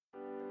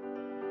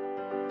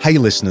Hey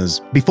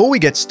listeners, before we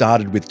get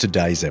started with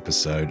today's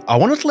episode, I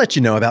wanted to let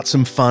you know about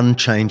some fun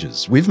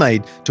changes we've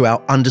made to our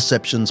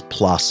Undeceptions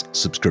Plus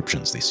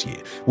subscriptions this year.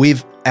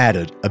 We've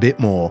added a bit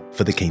more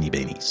for the Keenie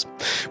Beanies.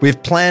 We've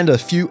planned a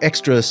few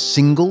extra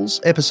singles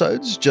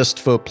episodes just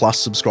for Plus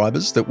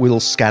subscribers that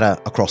will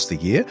scatter across the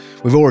year.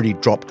 We've already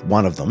dropped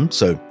one of them,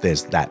 so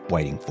there's that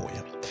waiting for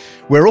you.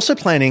 We're also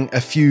planning a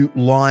few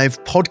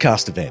live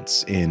podcast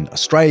events in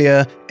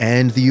Australia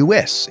and the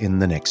US in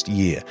the next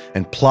year,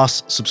 and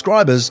Plus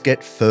subscribers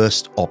get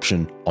first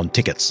option on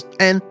tickets,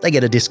 and they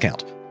get a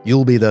discount.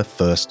 You'll be the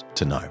first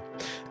to know.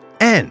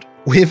 And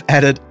we've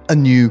added a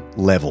new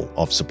level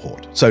of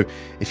support. So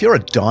if you're a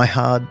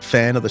diehard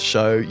fan of the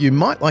show, you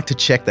might like to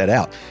check that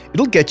out.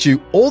 It'll get you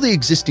all the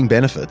existing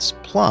benefits,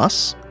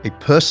 plus a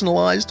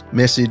personalised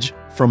message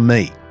from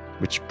me,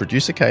 which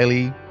producer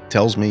Kaylee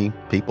tells me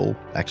people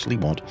actually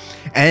want.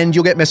 And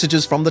you'll get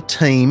messages from the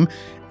team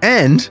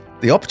and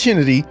the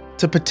opportunity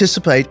to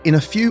participate in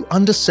a few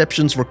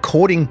Undeceptions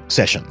recording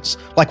sessions,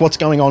 like what's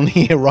going on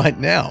here right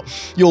now.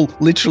 You'll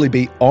literally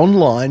be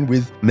online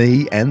with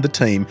me and the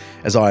team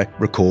as I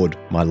record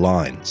my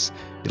lines.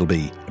 It'll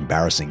be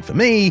embarrassing for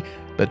me,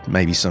 but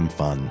maybe some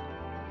fun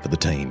for the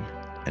team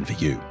and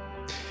for you.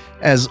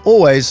 As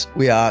always,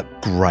 we are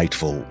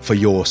grateful for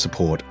your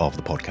support of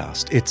the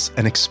podcast. It's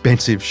an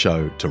expensive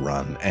show to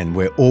run, and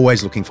we're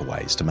always looking for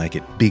ways to make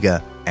it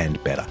bigger and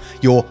better.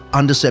 Your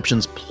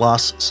Undeceptions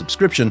Plus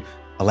subscription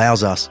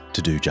allows us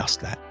to do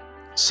just that.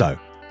 So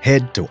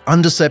head to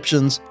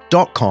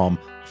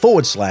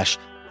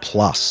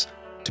undeceptions.com/plus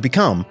to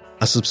become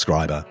a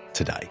subscriber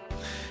today.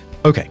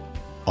 Okay,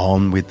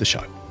 on with the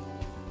show.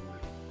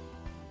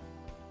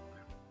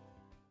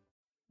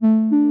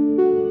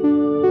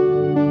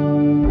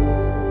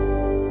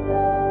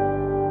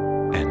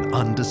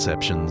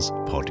 Undeceptions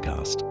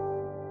podcast.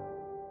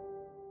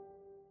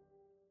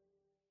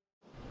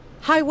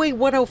 Highway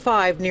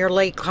 105 near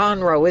Lake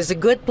Conroe is a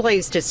good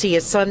place to see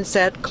a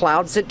sunset,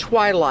 clouds at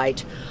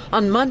twilight.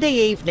 On Monday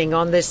evening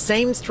on this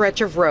same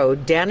stretch of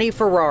road, Danny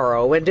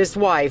Ferraro and his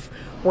wife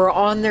were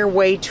on their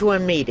way to a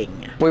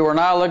meeting. We were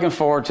not looking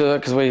forward to it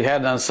because we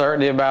had an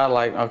uncertainty about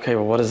okay,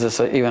 well, what is this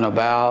even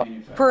about?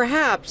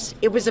 Perhaps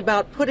it was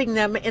about putting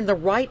them in the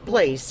right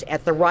place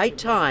at the right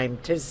time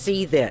to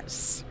see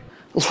this.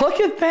 Look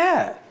at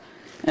that.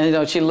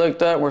 And, she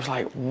looked up, we're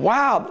like,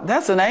 wow,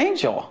 that's an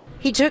angel.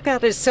 He took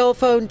out his cell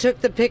phone,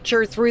 took the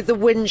picture through the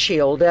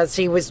windshield as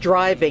he was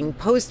driving,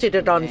 posted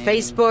it on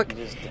Facebook,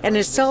 and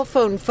his cell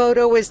phone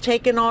photo has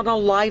taken on a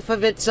life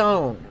of its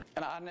own.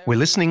 We're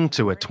listening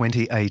to a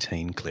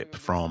 2018 clip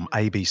from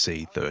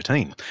ABC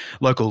 13,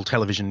 local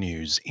television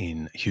news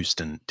in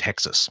Houston,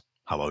 Texas.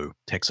 Hello,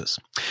 Texas.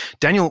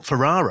 Daniel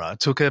Ferrara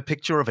took a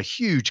picture of a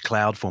huge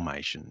cloud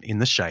formation in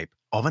the shape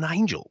of an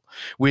angel,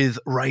 with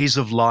rays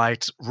of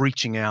light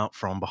reaching out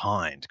from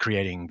behind,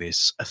 creating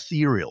this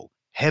ethereal,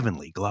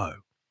 heavenly glow.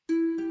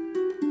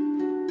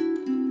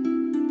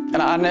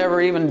 And I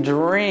never even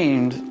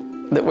dreamed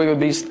that we would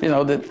be,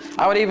 that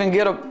I would even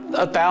get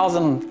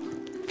 1,000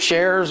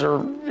 shares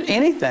or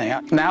anything.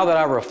 Now that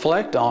I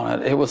reflect on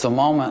it, it was a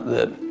moment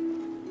that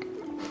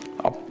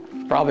I'll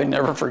probably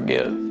never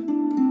forget.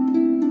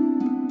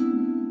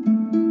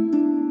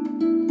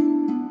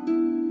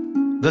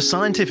 The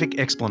scientific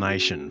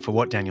explanation for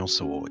what Daniel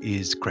saw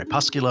is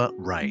crepuscular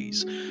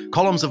rays,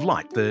 columns of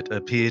light that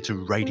appear to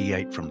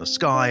radiate from the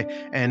sky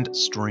and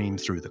stream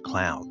through the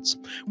clouds.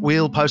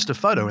 We'll post a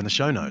photo in the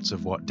show notes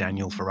of what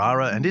Daniel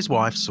Ferrara and his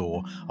wife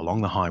saw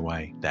along the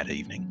highway that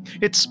evening.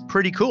 It's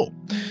pretty cool.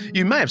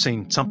 You may have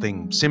seen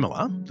something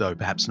similar, though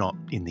perhaps not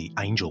in the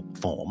angel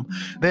form.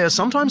 They're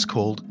sometimes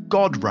called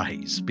God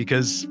rays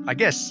because I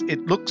guess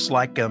it looks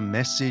like a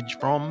message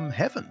from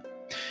heaven.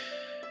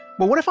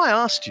 Well, what if I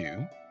asked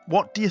you,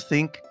 what do you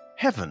think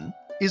heaven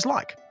is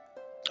like?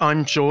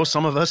 I'm sure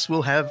some of us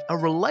will have a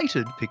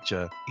related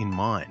picture in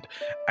mind.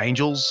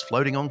 Angels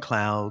floating on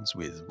clouds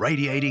with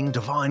radiating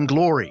divine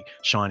glory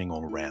shining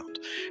all around,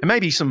 and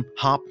maybe some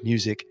harp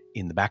music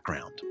in the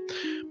background.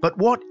 But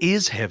what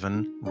is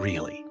heaven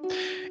really?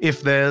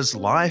 If there's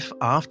life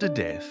after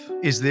death,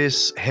 is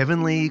this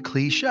heavenly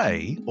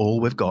cliche all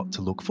we've got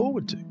to look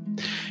forward to?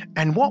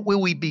 And what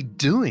will we be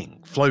doing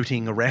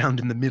floating around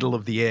in the middle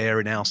of the air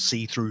in our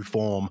see-through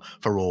form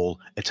for all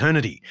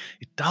eternity?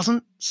 It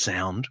doesn't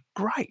sound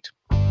great.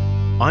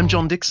 I'm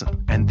John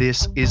Dixon, and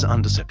this is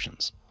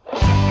Undeceptions.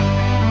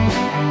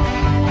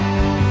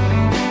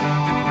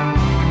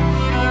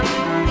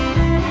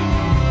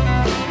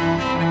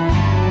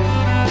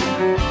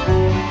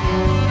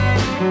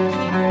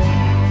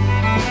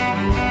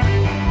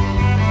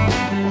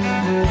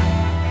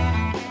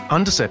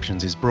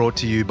 Undeceptions is brought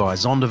to you by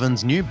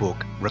Zondovan's new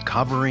book,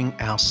 Recovering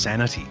Our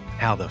Sanity,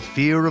 How the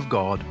Fear of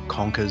God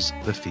Conquers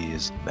the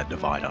Fears That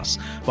Divide Us,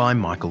 by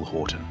Michael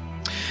Horton.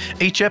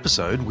 Each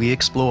episode, we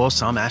explore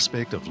some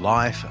aspect of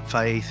life,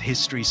 faith,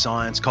 history,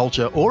 science,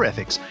 culture, or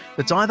ethics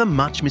that's either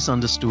much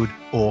misunderstood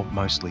or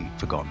mostly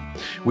forgotten.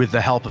 With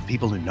the help of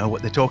people who know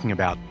what they're talking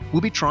about,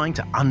 we'll be trying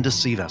to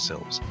undeceive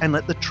ourselves and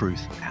let the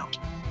truth out.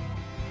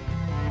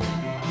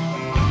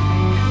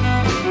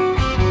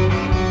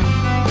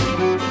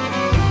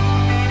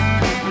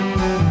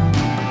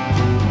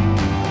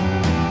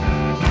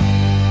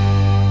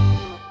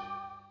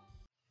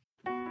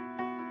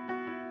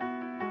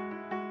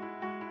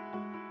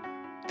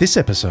 This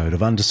episode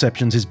of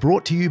Undeceptions is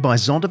brought to you by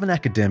Zondervan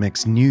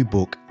Academic's new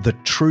book, The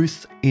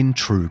Truth in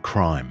True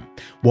Crime: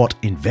 What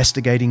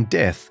Investigating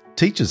Death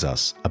Teaches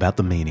Us About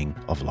the Meaning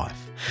of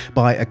Life,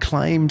 by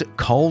acclaimed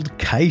cold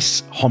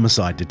case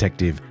homicide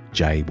detective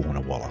J.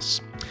 Warner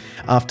Wallace.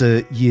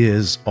 After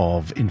years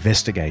of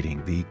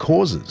investigating the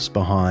causes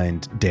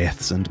behind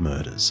deaths and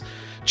murders,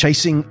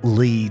 chasing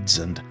leads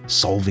and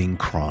solving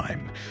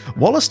crime,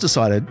 Wallace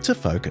decided to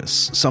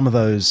focus some of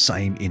those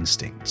same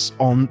instincts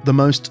on the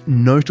most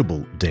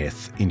notable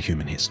death in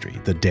human history,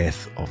 the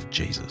death of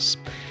Jesus.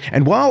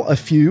 And while a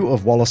few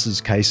of Wallace's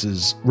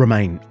cases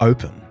remain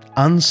open,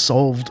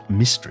 unsolved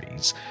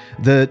mysteries,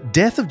 the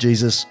death of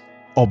Jesus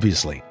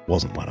obviously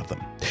wasn't one of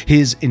them.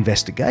 His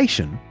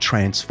investigation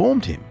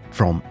transformed him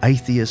from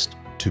atheist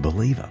to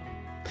believer.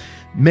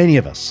 Many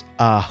of us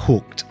are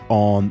hooked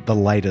on the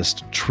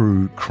latest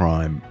true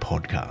crime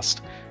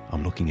podcast.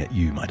 I'm looking at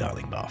you, my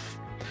darling buff.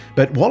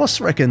 But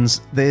Wallace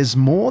reckons there's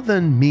more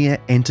than mere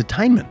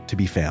entertainment to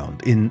be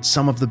found in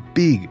some of the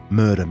big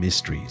murder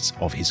mysteries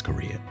of his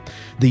career.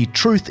 The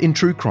Truth in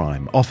True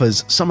Crime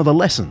offers some of the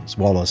lessons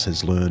Wallace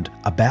has learned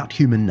about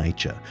human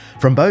nature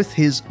from both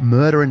his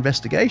murder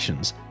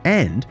investigations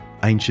and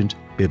ancient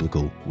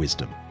biblical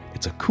wisdom.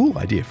 It's a cool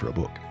idea for a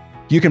book.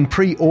 You can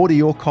pre-order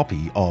your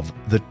copy of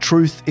The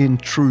Truth in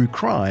True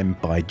Crime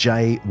by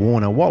J.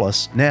 Warner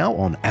Wallace now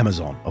on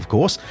Amazon, of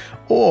course,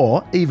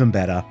 or even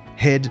better,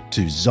 head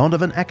to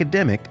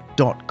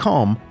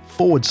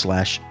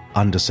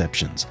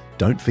zondervanacademic.com/undeceptions.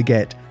 Don't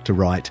forget to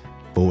write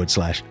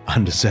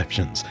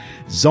 /undeceptions.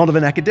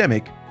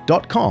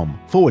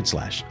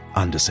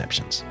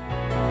 zondervanacademic.com/undeceptions.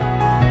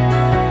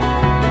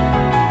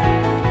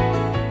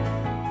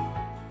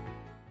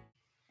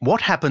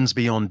 What happens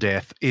beyond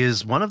death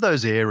is one of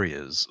those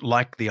areas,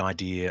 like the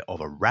idea of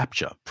a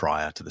rapture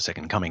prior to the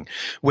second coming,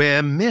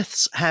 where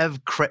myths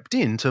have crept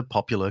into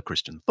popular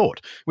Christian thought,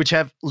 which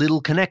have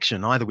little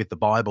connection either with the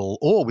Bible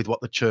or with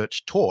what the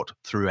church taught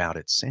throughout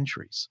its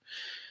centuries.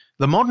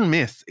 The modern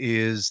myth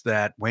is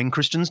that when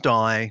Christians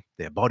die,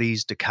 their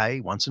bodies decay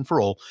once and for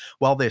all,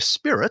 while their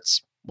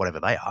spirits, whatever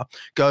they are,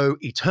 go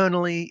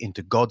eternally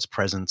into God's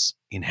presence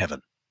in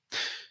heaven.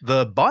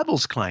 The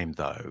Bible's claim,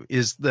 though,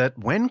 is that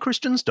when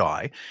Christians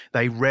die,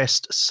 they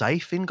rest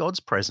safe in God's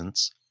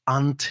presence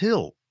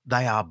until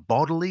they are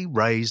bodily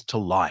raised to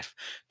life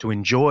to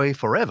enjoy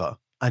forever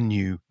a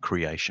new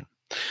creation.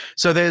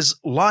 So there's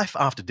life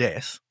after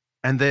death,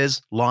 and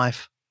there's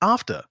life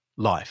after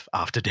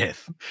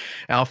death.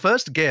 Our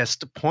first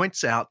guest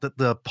points out that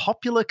the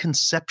popular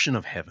conception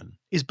of heaven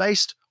is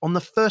based on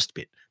the first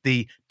bit,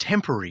 the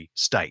temporary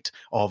state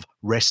of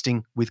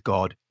resting with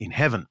God in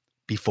heaven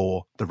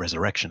before the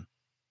resurrection.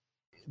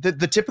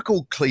 The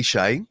typical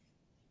cliche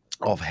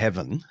of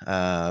heaven,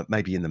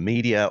 maybe in the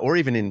media or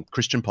even in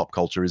Christian pop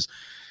culture, is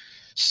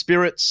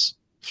spirits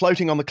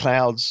floating on the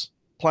clouds,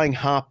 playing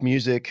harp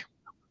music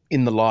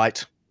in the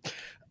light.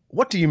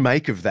 What do you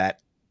make of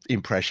that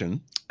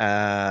impression?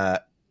 And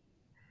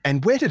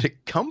where did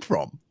it come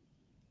from?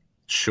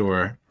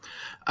 Sure.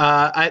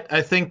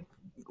 I think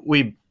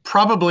we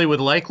probably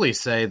would likely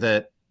say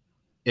that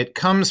it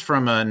comes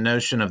from a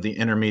notion of the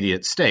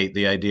intermediate state,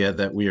 the idea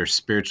that we are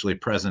spiritually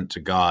present to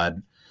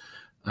God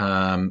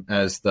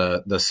as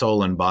the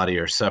soul and body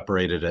are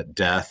separated at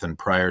death and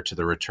prior to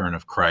the return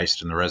of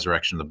Christ and the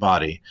resurrection of the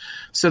body.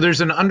 So there's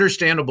an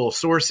understandable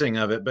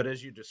sourcing of it, but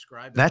as you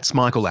described... That's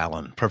Michael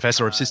Allen,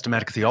 Professor of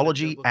Systematic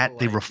Theology at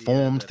the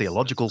Reformed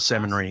Theological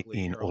Seminary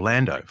in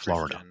Orlando,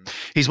 Florida.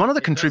 He's one of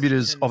the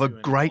contributors of a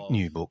great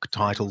new book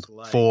titled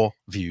Four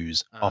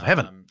Views of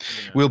Heaven.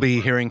 We'll be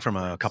hearing from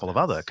a couple of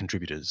other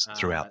contributors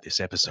throughout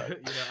this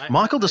episode.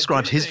 Michael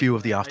describes his view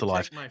of the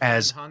afterlife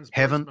as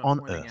heaven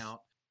on earth.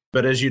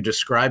 But as you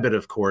describe it,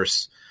 of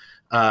course,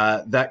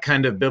 that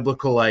kind of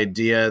biblical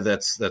idea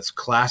that's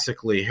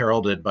classically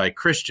heralded by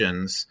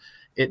Christians,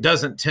 it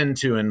doesn't tend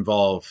to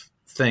involve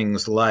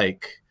things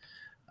like,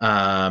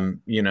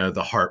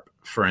 the harp,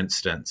 for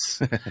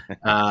instance.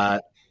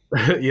 I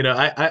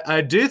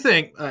do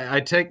think, I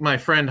take my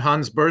friend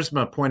Hans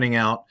Bersma pointing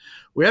out,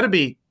 we ought to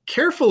be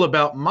careful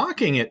about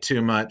mocking it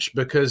too much,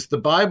 because the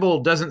Bible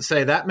doesn't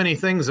say that many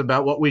things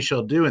about what we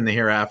shall do in the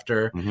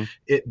hereafter. Mm-hmm.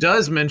 It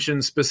does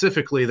mention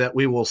specifically that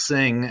we will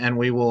sing and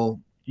we will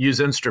use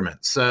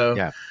instruments. So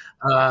yeah.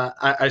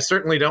 I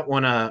certainly don't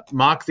want to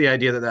mock the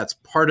idea that that's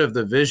part of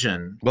the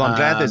vision. Well, I'm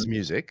glad there's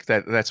music.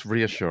 That's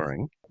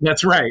reassuring.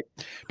 That's right.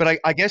 But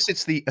I guess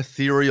it's the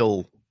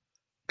ethereal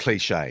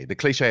cliche, the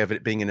cliche of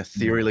it being an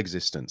ethereal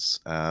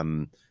existence,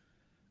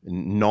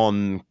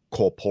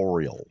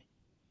 non-corporeal.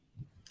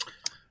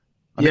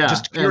 I'm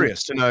just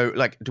curious to know,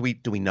 do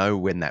we know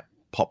when that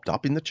popped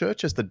up in the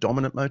church as the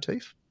dominant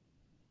motif?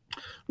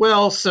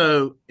 Well,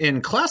 so in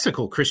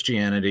classical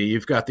Christianity,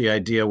 you've got the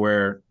idea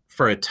where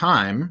for a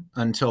time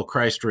until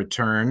Christ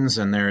returns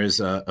and there is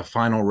a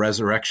final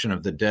resurrection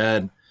of the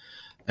dead,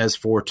 as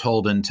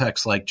foretold in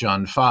texts like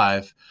John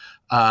 5,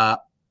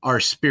 our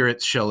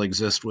spirits shall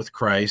exist with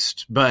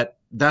Christ. But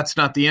that's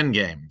not the end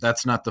game.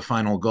 That's not the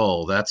final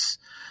goal. That's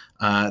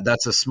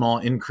a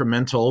small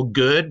incremental,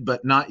 good,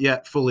 but not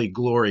yet fully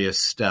glorious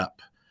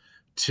step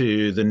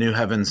to the new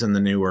heavens and the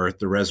new earth,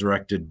 the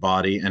resurrected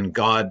body, and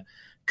God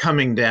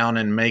coming down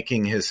and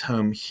making his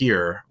home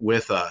here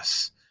with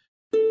us.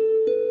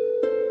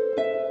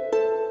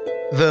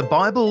 The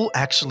Bible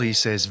actually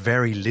says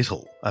very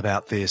little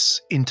about this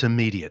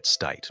intermediate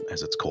state,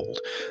 as it's called,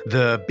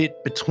 the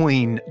bit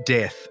between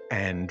death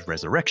and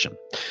resurrection.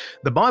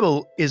 The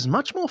Bible is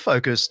much more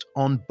focused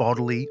on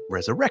bodily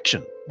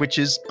resurrection, which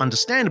is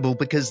understandable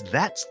because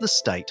that's the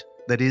state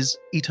that is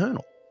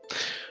eternal.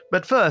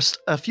 But first,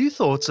 a few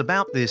thoughts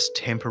about this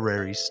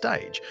temporary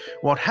stage,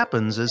 what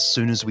happens as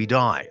soon as we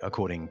die,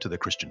 according to the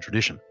Christian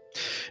tradition.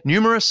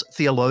 Numerous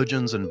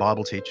theologians and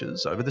Bible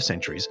teachers over the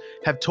centuries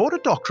have taught a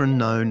doctrine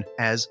known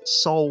as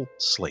soul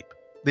sleep.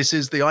 This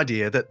is the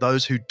idea that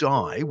those who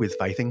die with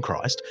faith in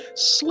Christ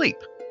sleep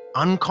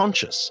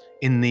unconscious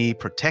in the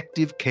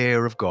protective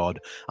care of God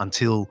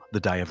until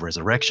the day of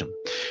resurrection.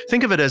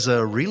 Think of it as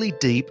a really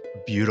deep,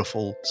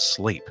 beautiful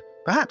sleep,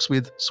 perhaps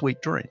with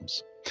sweet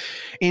dreams.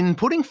 In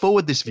putting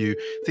forward this view,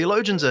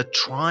 theologians are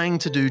trying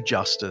to do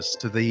justice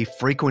to the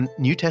frequent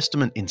New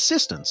Testament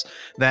insistence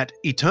that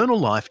eternal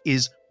life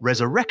is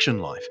resurrection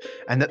life,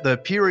 and that the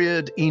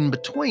period in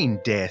between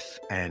death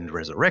and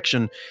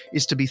resurrection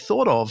is to be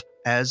thought of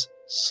as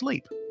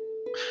sleep.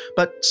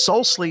 But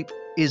soul sleep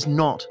is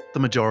not the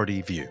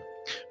majority view.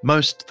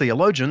 Most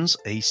theologians,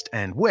 East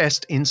and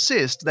West,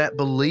 insist that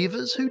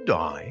believers who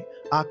die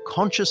are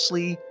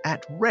consciously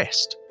at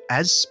rest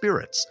as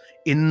spirits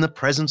in the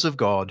presence of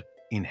God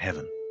in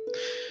heaven.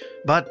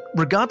 But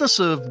regardless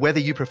of whether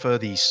you prefer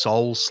the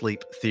soul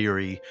sleep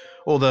theory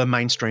or the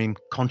mainstream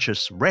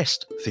conscious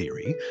rest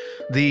theory,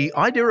 the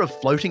idea of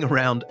floating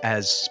around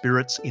as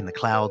spirits in the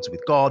clouds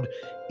with God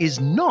is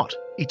not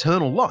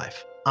eternal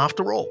life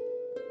after all.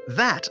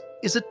 That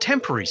is a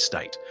temporary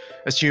state,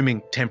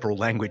 assuming temporal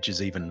language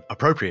is even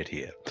appropriate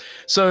here.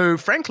 So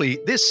frankly,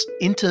 this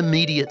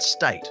intermediate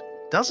state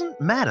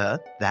doesn't matter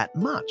that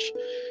much.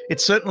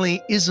 It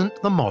certainly isn't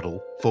the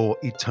model for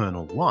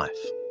eternal life.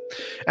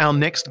 Our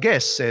next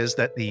guest says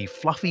that the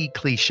fluffy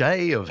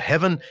cliche of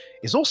heaven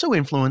is also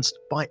influenced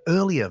by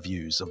earlier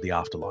views of the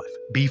afterlife,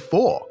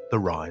 before the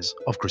rise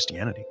of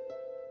Christianity.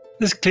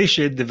 This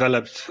cliche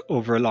developed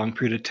over a long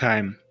period of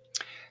time.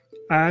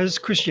 As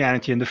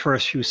Christianity in the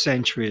first few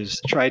centuries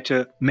tried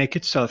to make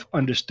itself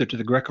understood to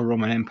the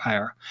Greco-Roman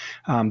Empire,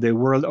 the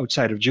world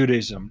outside of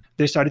Judaism,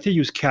 they started to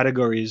use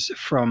categories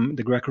from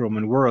the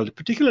Greco-Roman world,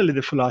 particularly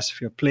the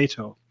philosophy of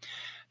Plato.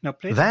 Now,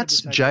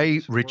 that's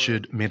J.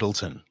 Richard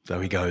Middleton,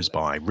 though he goes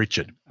by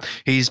Richard.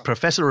 He's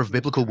Professor of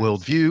Biblical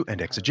Worldview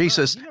and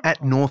Exegesis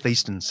at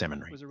Northeastern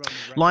Seminary.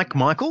 Like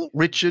Michael,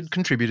 Richard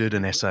contributed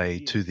an essay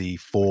to the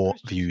Four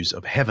Views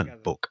of Heaven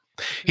book.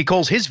 He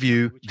calls his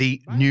view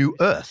the New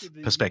Earth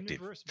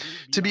perspective.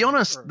 To be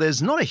honest,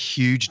 there's not a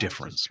huge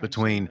difference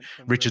between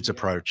Richard's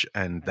approach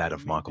and that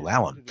of Michael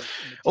Allen.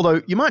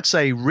 Although you might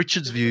say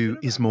Richard's view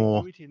is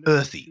more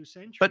earthy,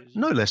 but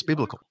no less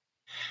biblical.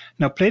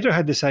 Now, Plato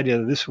had this idea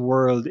that this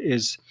world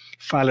is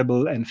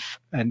fallible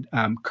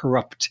and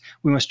corrupt.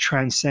 We must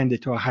transcend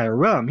it to a higher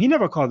realm. He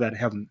never called that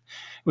heaven.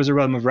 It was a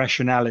realm of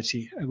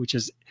rationality, which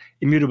is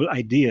immutable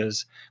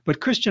ideas.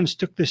 But Christians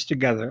took this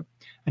together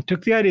and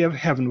took the idea of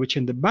heaven, which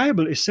in the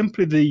Bible is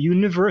simply the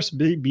universe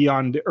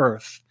beyond the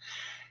earth,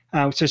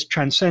 which is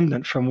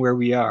transcendent from where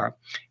we are.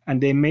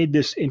 And they made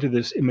this into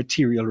this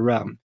immaterial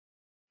realm.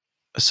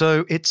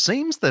 So it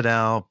seems that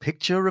our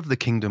picture of the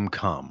kingdom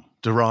come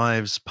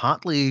derives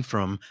partly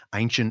from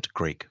ancient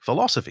Greek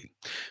philosophy.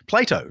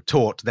 Plato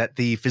taught that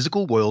the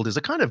physical world is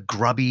a kind of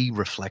grubby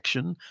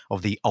reflection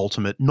of the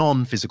ultimate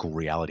non-physical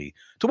reality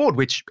toward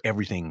which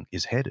everything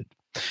is headed.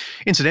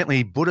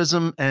 Incidentally,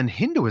 Buddhism and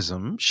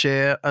Hinduism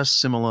share a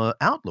similar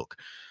outlook.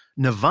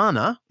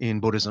 Nirvana in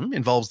Buddhism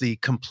involves the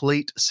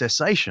complete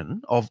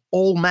cessation of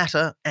all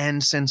matter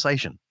and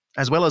sensation,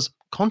 as well as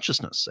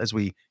consciousness as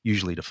we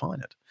usually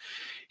define it.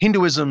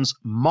 Hinduism's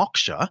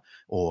moksha,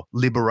 or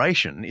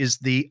liberation, is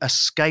the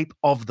escape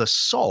of the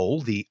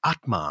soul, the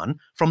Atman,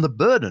 from the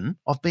burden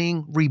of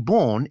being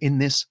reborn in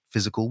this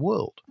physical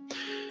world.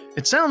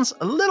 It sounds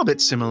a little bit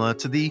similar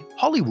to the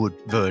Hollywood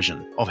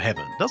version of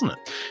heaven, doesn't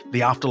it?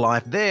 The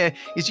afterlife there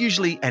is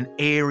usually an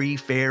airy,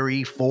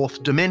 fairy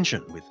fourth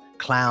dimension with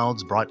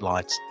clouds, bright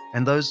lights,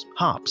 and those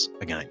harps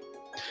again.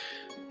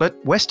 But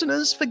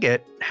Westerners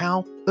forget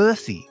how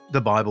earthy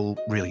the Bible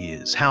really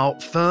is, how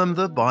firm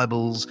the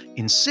Bible's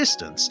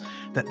insistence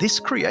that this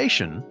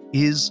creation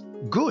is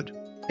good.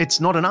 It's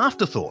not an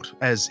afterthought,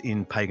 as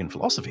in pagan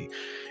philosophy.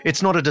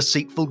 It's not a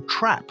deceitful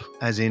trap,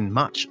 as in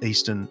much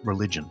Eastern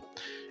religion.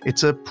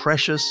 It's a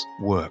precious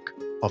work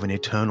of an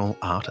eternal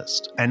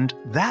artist. And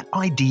that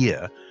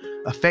idea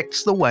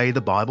affects the way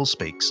the Bible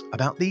speaks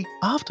about the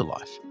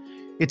afterlife.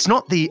 It's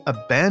not the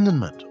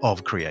abandonment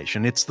of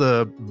creation, it's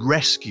the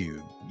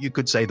rescue, you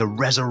could say the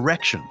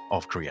resurrection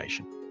of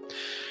creation.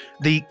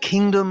 The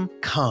kingdom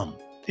come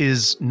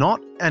is not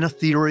an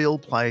ethereal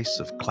place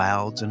of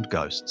clouds and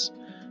ghosts,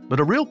 but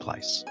a real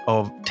place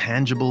of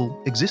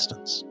tangible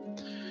existence.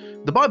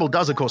 The Bible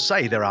does, of course,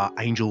 say there are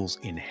angels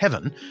in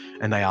heaven,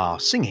 and they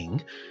are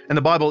singing, and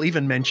the Bible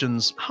even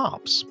mentions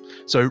harps.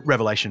 So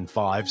Revelation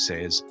 5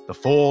 says, "The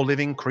 4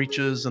 living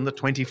creatures and the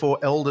 24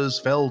 elders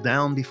fell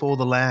down before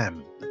the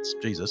Lamb." That's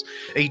Jesus.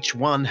 "Each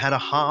one had a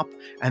harp,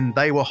 and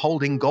they were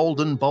holding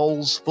golden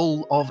bowls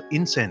full of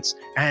incense,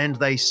 and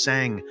they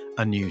sang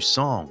a new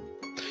song."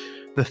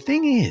 The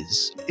thing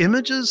is,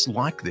 images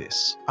like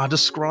this are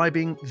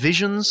describing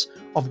visions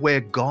of where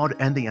God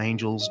and the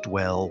angels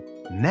dwell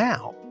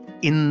now,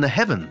 in the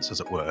heavens, as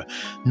it were,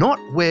 not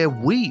where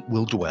we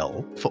will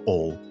dwell for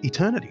all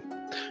eternity.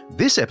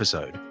 This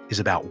episode is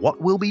about what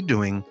we'll be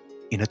doing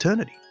in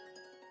eternity.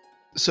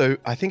 So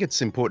I think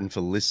it's important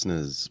for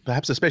listeners,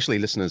 perhaps especially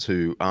listeners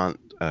who aren't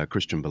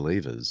Christian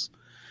believers,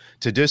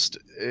 to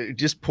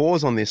just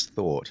pause on this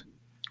thought.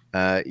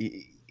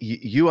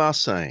 You are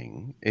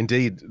saying,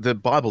 indeed, the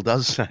Bible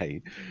does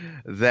say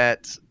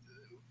that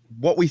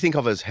what we think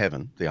of as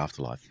heaven, the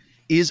afterlife,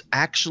 is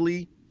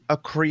actually a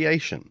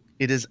creation.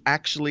 It is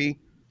actually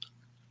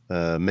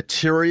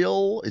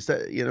material. Is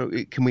that,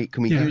 can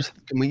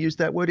we use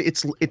that word?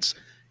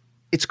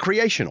 It's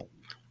creational.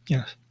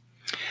 Yes.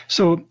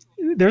 So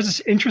there's this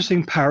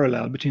interesting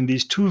parallel between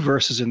these two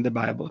verses in the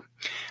Bible.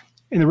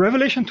 In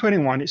Revelation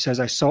 21, it says,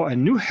 "I saw a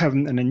new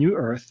heaven and a new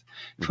earth,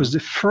 because the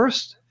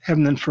first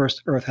heaven and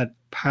first earth had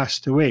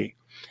passed away."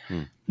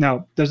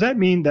 Now, does that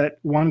mean that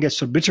one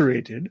gets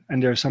obliterated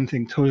and there's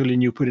something totally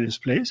new put in its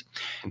place?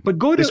 But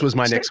this was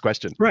my next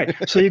question. Right.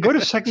 So you go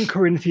to 2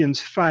 Corinthians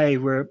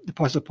 5, where the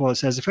Apostle Paul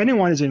says, "If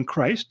anyone is in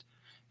Christ,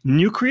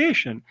 new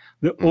creation.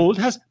 The old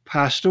has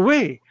passed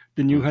away.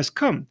 The new has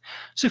come."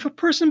 So if a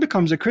person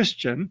becomes a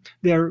Christian,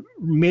 they are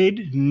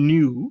made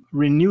new,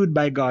 renewed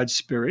by God's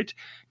Spirit.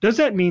 Does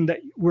that mean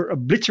that we're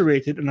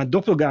obliterated and a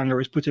doppelganger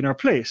is put in our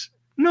place?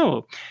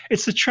 No,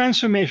 it's the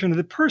transformation of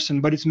the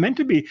person, but it's meant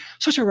to be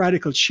such a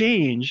radical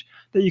change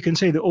that you can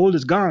say the old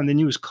is gone, the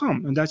new has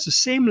come. And that's the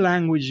same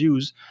language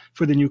used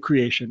for the new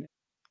creation.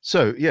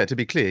 So, to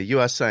be clear, you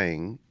are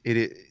saying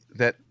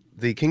that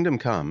the kingdom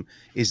come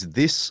is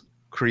this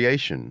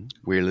creation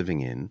we're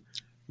living in,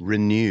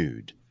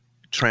 renewed,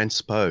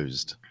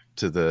 transposed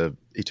to the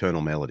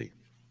eternal melody.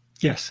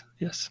 Yes,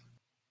 yes.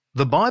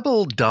 The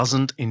Bible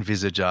doesn't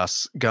envisage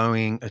us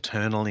going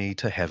eternally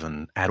to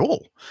heaven at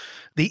all.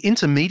 The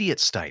intermediate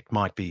state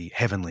might be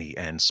heavenly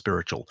and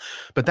spiritual,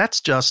 but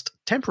that's just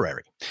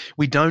temporary.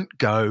 We don't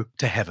go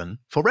to heaven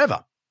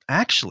forever.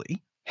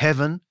 Actually,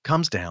 heaven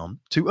comes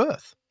down to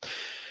earth.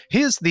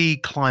 Here's the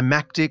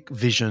climactic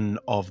vision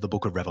of the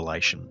book of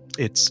Revelation.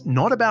 It's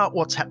not about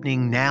what's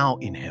happening now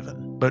in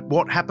heaven, but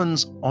what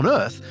happens on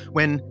earth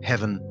when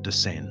heaven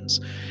descends.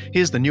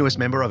 Here's the newest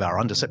member of our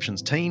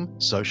Undeceptions team,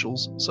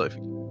 Socials,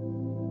 Sophie.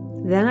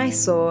 "Then I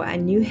saw a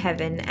new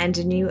heaven and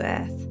a new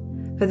earth,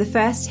 for the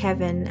first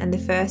heaven and the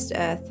first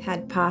earth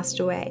had passed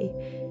away,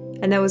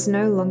 and there was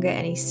no longer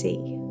any sea.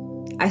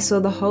 I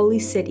saw the holy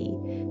city,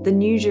 the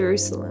new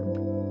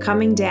Jerusalem,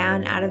 coming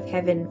down out of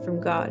heaven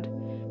from God,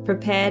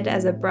 prepared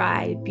as a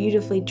bride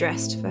beautifully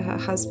dressed for her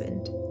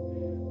husband.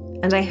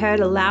 And I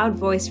heard a loud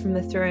voice from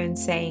the throne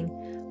saying,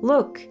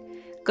 'Look,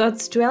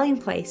 God's dwelling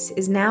place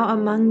is now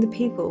among the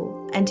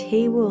people, and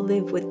he will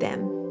live with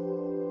them.'"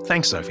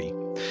 Thanks, Sophie.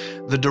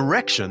 The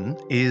direction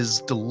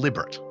is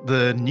deliberate.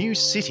 The new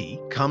city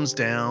comes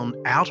down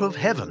out of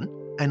heaven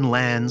and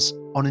lands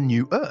on a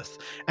new earth.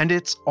 And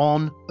it's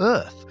on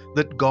earth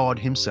that God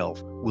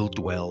himself will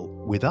dwell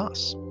with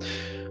us.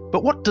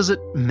 But what does it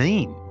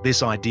mean,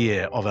 this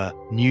idea of a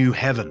new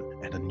heaven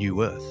and a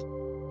new earth?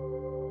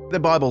 The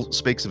Bible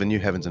speaks of a new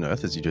heavens and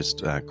earth, as you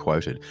just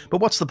quoted.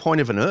 But what's the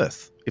point of an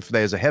earth if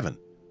there's a heaven?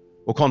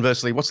 Or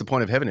conversely, what's the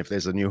point of heaven if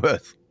there's a new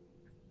earth?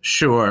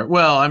 Sure.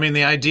 Well, I mean,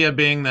 the idea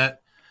being that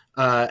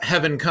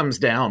heaven comes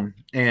down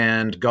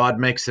and God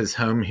makes his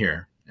home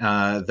here,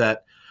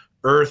 that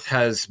earth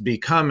has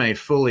become a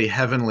fully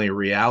heavenly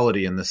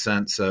reality in the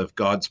sense of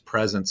God's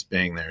presence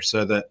being there.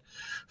 So that,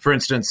 for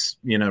instance,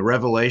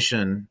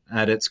 Revelation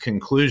at its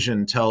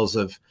conclusion tells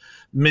of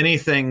many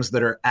things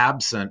that are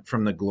absent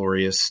from the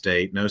glorious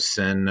state: no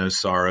sin, no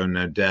sorrow,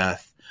 no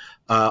death.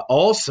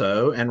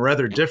 Also, and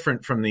rather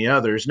different from the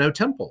others, no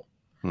temple.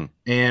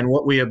 And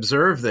what we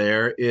observe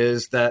there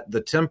is that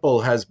the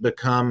temple has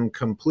become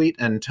complete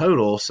and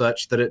total,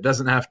 such that it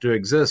doesn't have to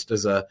exist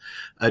as a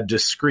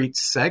discrete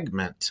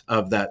segment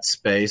of that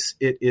space.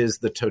 It is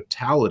the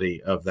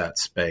totality of that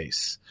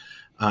space,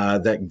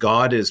 that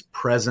God is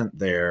present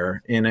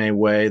there in a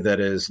way that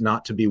is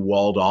not to be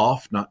walled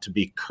off, not to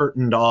be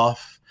curtained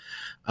off,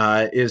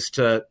 is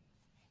to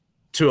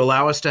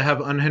allow us to have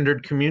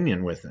unhindered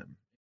communion with him.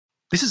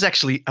 This is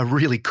actually a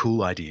really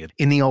cool idea.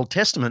 In the Old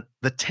Testament,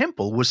 the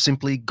temple was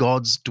simply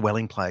God's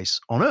dwelling place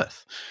on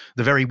earth.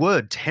 The very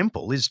word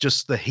temple is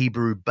just the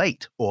Hebrew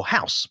beit, or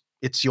house.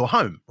 It's your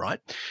home, right?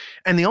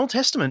 And the Old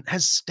Testament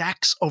has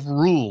stacks of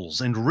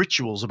rules and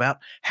rituals about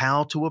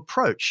how to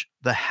approach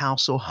the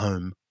house or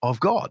home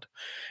of God.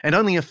 And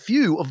only a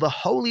few of the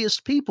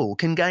holiest people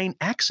can gain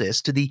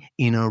access to the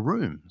inner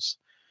rooms.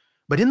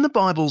 But in the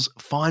Bible's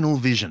final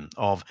vision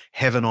of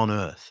heaven on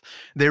earth,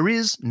 there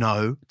is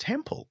no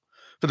temple.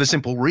 for the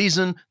simple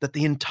reason that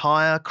the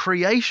entire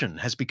creation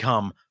has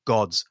become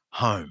God's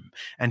home,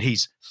 and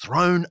he's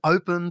thrown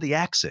open the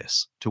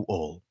access to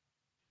all.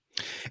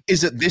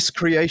 Is it this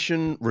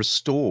creation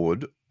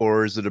restored,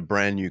 or is it a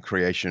brand new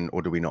creation,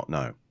 or do we not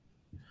know?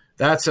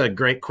 That's a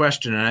great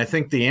question. And I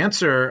think the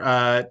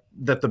answer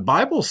that the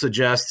Bible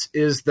suggests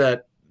is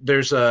that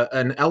there's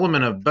an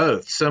element of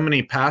both. So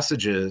many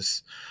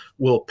passages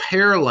will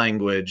pair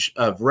language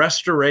of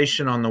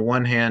restoration on the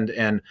one hand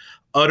and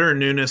utter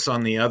newness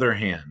on the other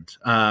hand.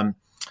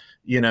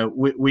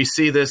 We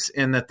see this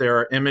in that there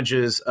are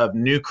images of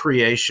new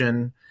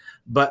creation,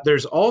 but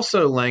there's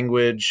also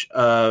language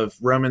of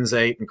Romans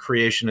 8 and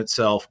creation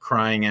itself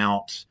crying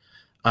out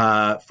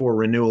for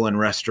renewal and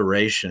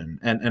restoration.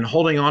 And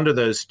holding on to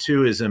those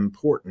two is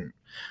important.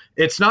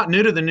 It's not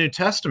new to the New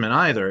Testament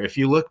either. If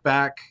you look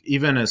back,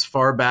 even as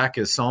far back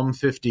as Psalm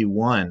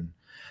 51,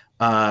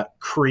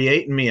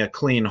 create in me a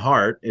clean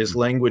heart is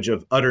language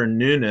of utter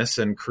newness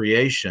and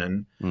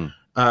creation.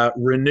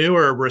 Renew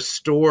or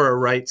restore a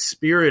right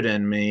spirit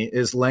in me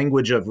is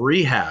language of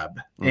rehab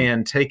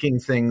and taking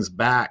things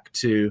back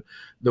to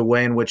the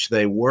way in which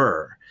they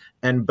were.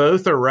 And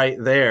both are right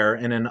there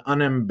in an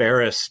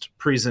unembarrassed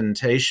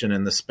presentation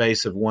in the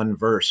space of one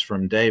verse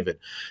from David.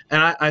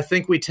 And I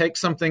think we take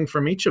something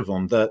from each of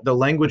them. The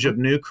language of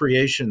new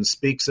creation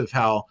speaks of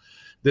how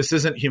this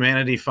isn't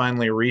humanity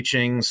finally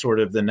reaching sort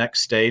of the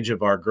next stage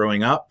of our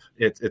growing up.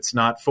 It's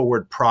not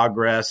forward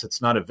progress.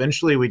 It's not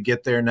eventually we'd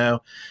get there.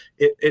 No,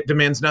 it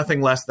demands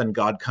nothing less than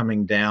God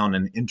coming down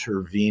and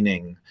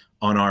intervening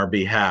on our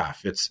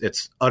behalf.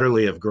 It's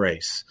utterly of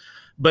grace.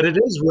 But it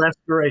is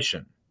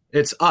restoration.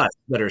 It's us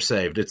that are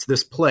saved. It's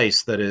this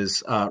place that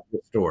is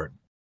restored.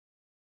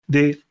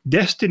 The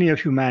destiny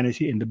of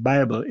humanity in the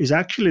Bible is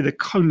actually the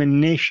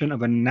culmination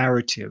of a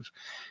narrative.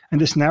 And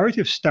this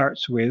narrative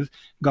starts with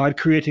God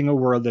creating a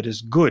world that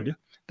is good,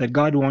 that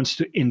God wants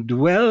to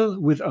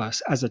indwell with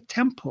us as a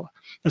temple.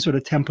 That's what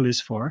a temple is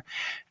for.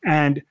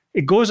 And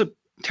it goes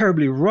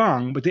terribly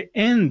wrong, but the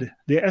end,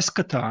 the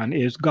eschaton,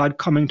 is God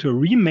coming to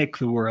remake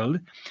the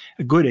world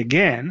good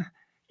again,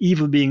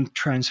 evil being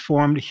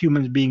transformed,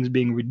 human beings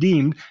being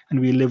redeemed, and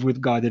we live with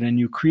God in a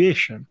new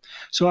creation.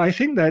 So I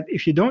think that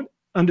if you don't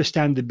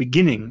understand the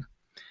beginning,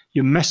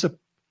 you mess up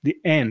the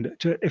end.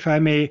 If I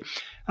may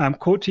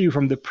quote to you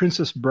from The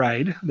Princess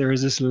Bride, there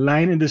is this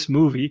line in this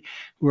movie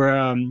where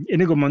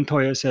Inigo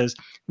Montoya says,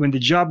 when the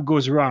job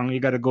goes wrong,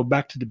 you got to go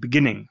back to the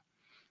beginning.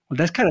 Well,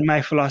 that's kind of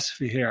my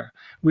philosophy here.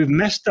 We've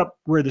messed up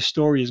where the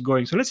story is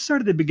going. So let's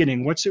start at the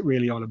beginning. What's it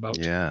really all about?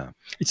 Yeah.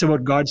 It's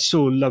about God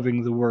so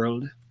loving the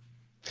world.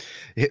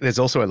 There's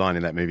also a line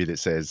in that movie that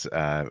says,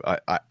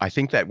 I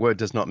think that word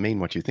does not mean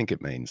what you think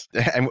it means.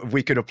 And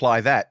we could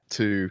apply that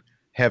to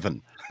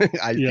heaven.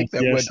 I think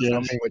that word does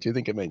not mean what you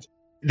think it means.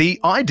 The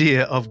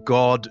idea of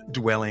God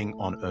dwelling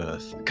on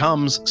earth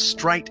comes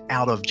straight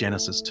out of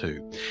Genesis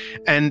 2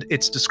 and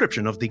its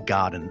description of the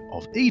Garden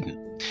of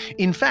Eden.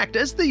 In fact,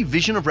 as the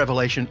vision of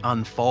Revelation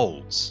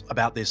unfolds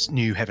about this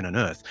new heaven and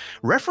earth,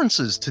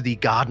 references to the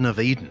Garden of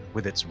Eden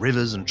with its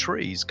rivers and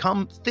trees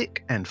come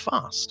thick and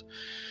fast.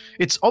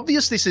 It's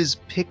obvious this is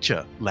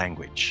picture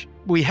language.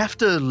 We have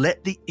to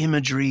let the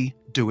imagery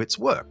do its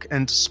work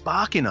and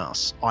spark in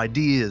us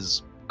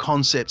ideas,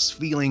 concepts,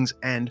 feelings,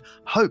 and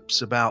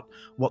hopes about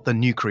what the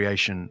new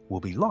creation will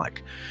be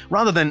like,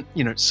 rather than,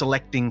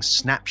 selecting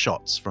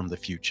snapshots from the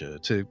future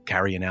to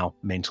carry in our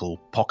mental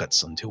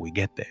pockets until we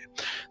get there.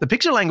 The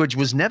picture language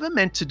was never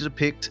meant to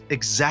depict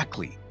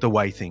exactly the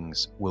way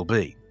things will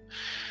be.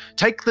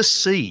 Take the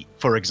sea,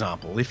 for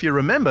example. If you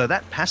remember,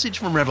 that passage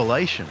from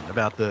Revelation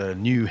about the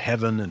new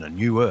heaven and a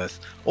new earth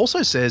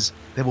also says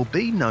there will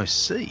be no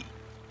sea.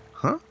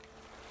 Huh?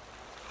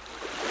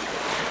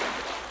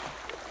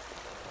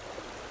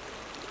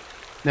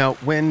 Now,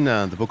 when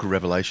the book of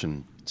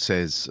Revelation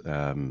says,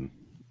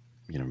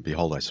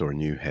 behold, I saw a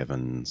new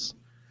heavens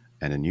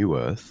and a new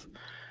earth,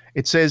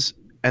 it says,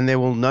 and there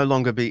will no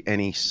longer be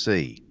any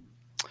sea.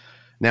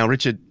 Now,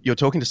 Richard, you're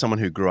talking to someone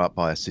who grew up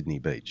by a Sydney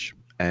beach.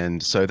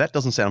 And so that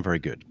doesn't sound very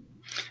good.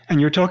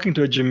 And you're talking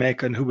to a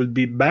Jamaican who will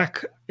be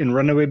back in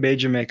Runaway Bay,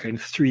 Jamaica in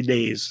 3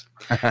 days.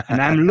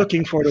 And I'm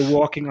looking forward to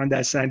walking on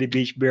that sandy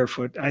beach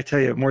barefoot, I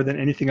tell you, more than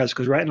anything else,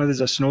 because right now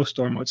there's a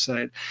snowstorm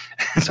outside.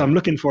 So I'm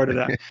looking forward to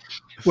that.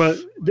 Well,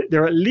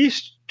 there are at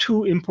least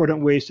two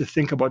important ways to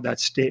think about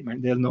that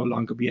statement. There'll no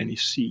longer be any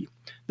sea.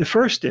 The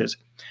first is,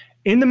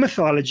 in the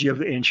mythology of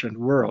the ancient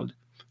world,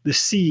 the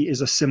sea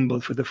is a symbol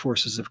for the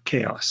forces of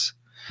chaos.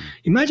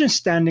 Imagine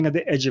standing at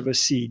the edge of a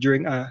sea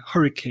during a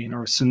hurricane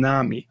or a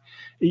tsunami.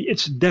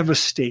 It's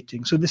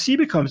devastating. So the sea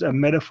becomes a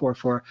metaphor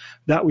for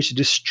that which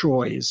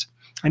destroys.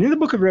 And in the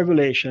book of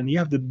Revelation, you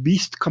have the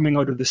beast coming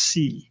out of the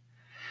sea.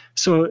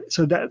 So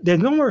that there's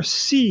no more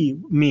sea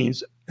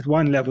means, at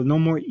one level, no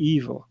more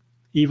evil.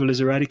 Evil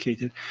is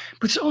eradicated.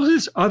 But there's also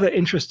this other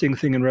interesting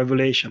thing in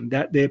Revelation,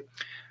 that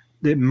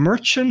the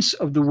merchants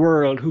of the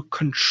world who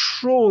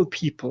control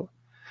people,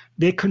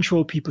 they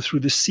control people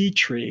through the sea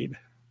trade.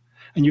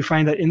 And you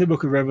find that in the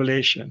book of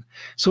Revelation.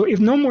 So if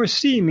no more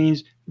sea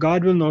means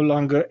God will no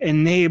longer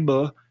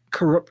enable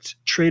corrupt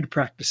trade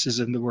practices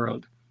in the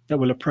world. that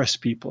will oppress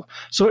people.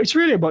 So it's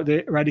really about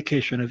the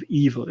eradication of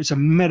evil. It's a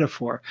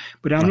metaphor,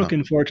 but I'm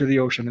looking forward to the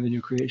ocean and the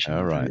new creation.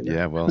 All right.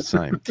 Yeah, well,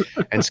 same.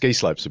 And ski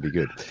slopes would be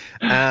good.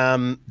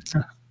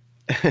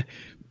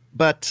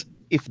 But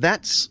if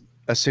that's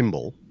a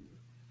symbol,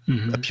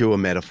 a pure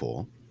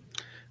metaphor,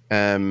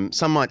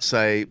 some might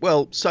say,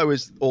 well, so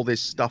is all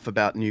this stuff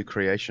about new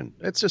creation.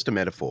 It's just a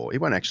metaphor.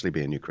 It won't actually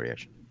be a new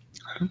creation.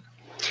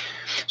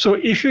 So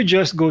if you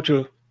just go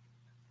to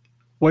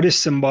what is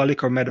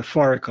symbolic or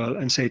metaphorical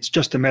and say it's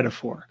just a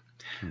metaphor,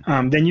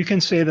 then you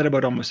can say that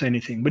about almost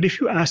anything. But if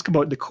you ask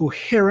about the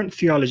coherent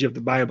theology of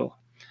the Bible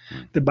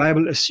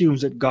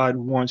assumes that God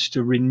wants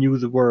to renew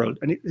the world.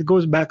 And it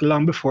goes back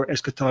long before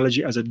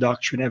eschatology as a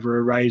doctrine ever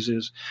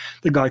arises,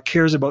 that God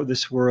cares about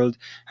this world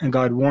and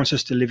God wants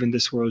us to live in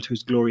this world to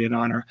his glory and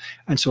honor.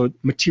 And so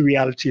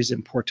materiality is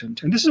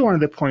important. And this is one of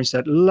the points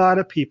that a lot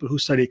of people who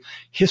study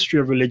history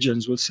of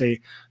religions will say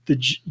the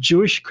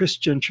Jewish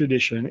Christian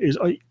tradition is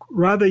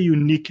rather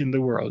unique in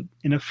the world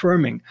in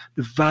affirming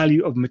the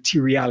value of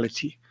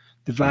materiality,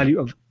 the value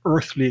of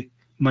earthly,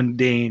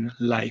 mundane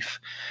life.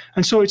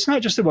 And so it's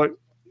not just about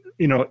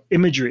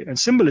imagery and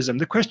symbolism.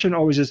 The question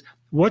always is,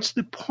 what's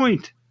the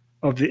point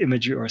of the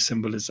imagery or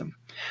symbolism?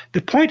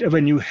 The point of a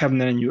new heaven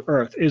and a new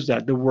earth is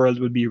that the world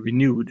will be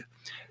renewed.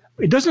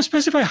 It doesn't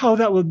specify how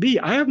that will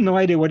be. I have no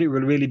idea what it will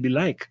really be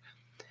like,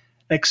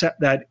 except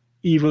that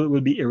evil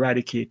will be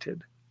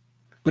eradicated.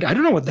 But I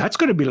don't know what that's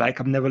going to be like.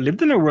 I've never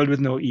lived in a world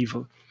with no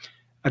evil.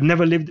 I've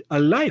never lived a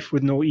life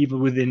with no evil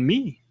within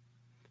me.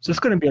 So it's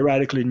going to be a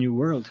radically new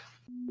world.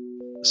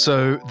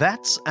 So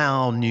that's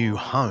our new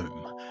home.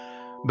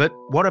 But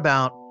what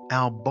about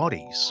our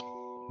bodies?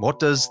 What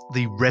does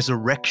the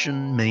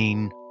resurrection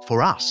mean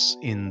for us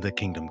in the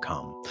kingdom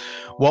come?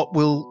 What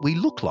will we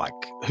look like?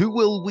 Who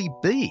will we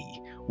be?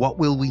 What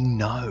will we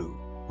know?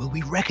 Will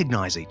we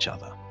recognize each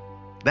other?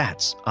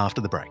 That's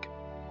after the break.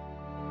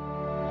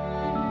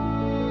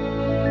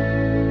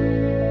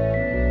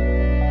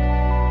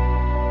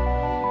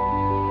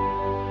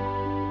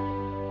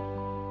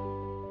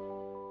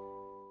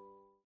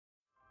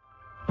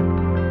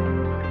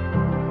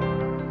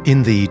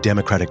 In the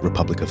Democratic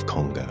Republic of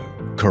Congo,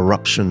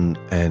 corruption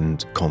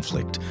and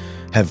conflict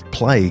have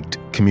plagued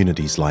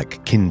communities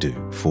like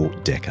Kindu for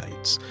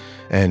decades,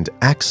 and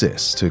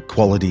access to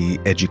quality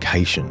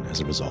education as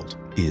a result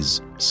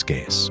is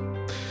scarce.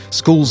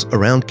 Schools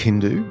around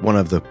Kindu, one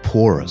of the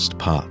poorest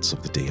parts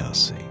of the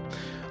DRC,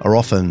 are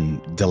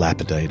often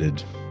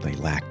dilapidated. They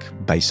lack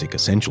basic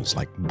essentials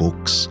like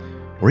books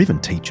or even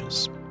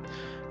teachers.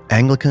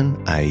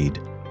 Anglican Aid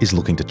is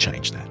looking to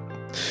change that.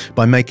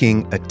 By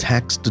making a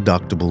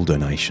tax-deductible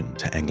donation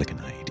to Anglican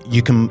Aid,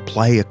 you can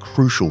play a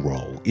crucial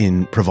role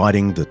in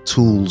providing the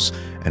tools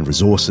and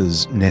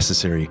resources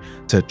necessary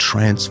to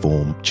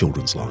transform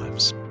children's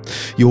lives.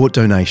 Your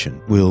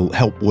donation will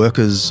help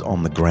workers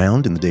on the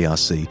ground in the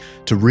DRC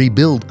to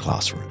rebuild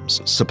classrooms,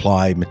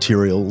 supply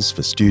materials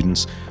for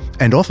students,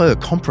 and offer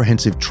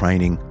comprehensive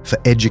training for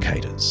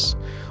educators.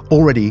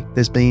 Already,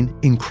 there's been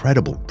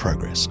incredible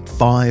progress.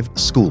 5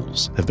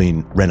 schools have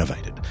been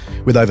renovated,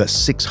 with over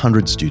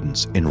 600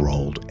 students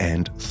enrolled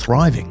and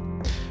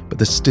thriving. But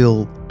there's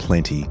still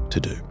plenty to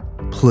do.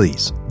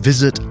 Please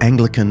visit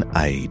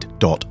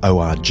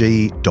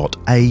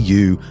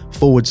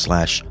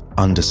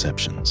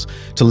anglicanaid.org.au/undeceptions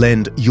to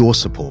lend your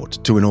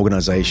support to an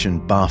organisation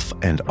Buff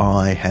and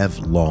I have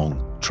long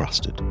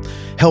trusted.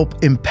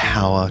 Help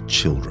empower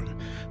children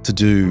to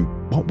do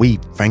what we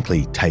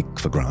frankly take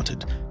for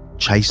granted: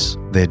 chase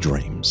their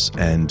dreams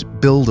and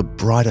build a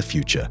brighter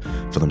future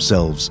for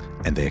themselves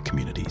and their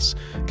communities.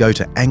 Go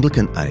to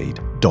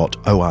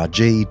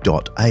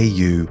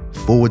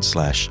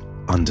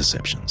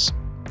anglicanaid.org.au/undeceptions.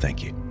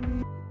 Thank you.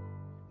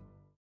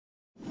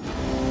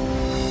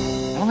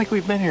 I don't think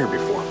we've been here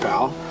before,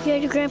 pal. You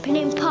had a grandpa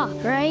named Pop,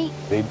 right?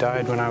 He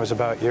died when I was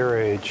about your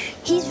age.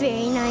 He's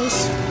very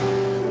nice.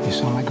 You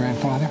saw my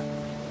grandfather?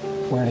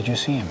 Where did you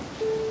see him?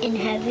 In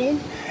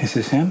heaven? Is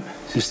this him?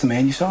 Is this the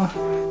man you saw?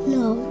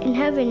 No, in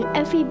heaven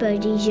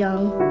everybody's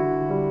young.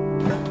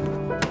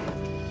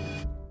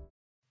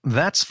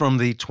 That's from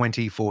the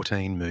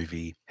 2014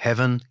 movie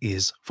Heaven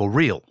is for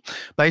Real,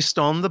 based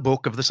on the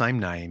book of the same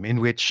name, in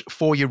which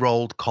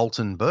 4-year-old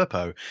Colton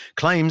Burpo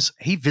claims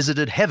he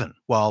visited heaven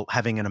while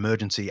having an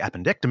emergency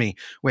appendectomy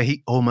where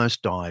he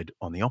almost died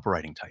on the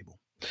operating table.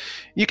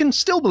 You can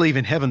still believe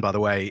in heaven, by the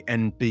way,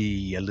 and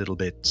be a little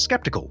bit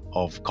skeptical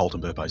of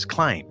Colton Burpo's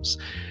claims.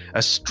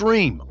 A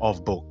stream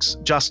of books,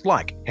 just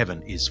like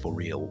Heaven is for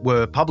Real,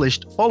 were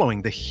published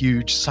following the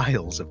huge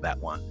sales of that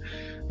one.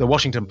 The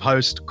Washington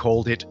Post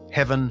called it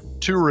heaven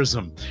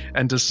tourism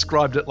and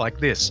described it like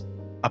this: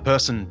 a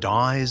person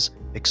dies,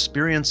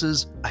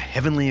 experiences a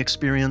heavenly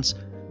experience,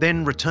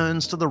 then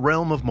returns to the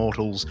realm of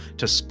mortals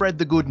to spread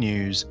the good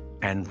news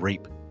and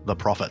reap the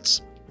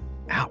profits.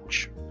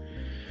 Ouch.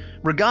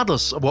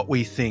 Regardless of what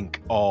we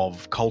think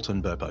of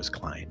Colton Burpo's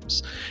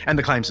claims, and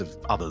the claims of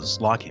others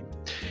like him,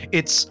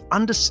 it's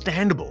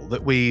understandable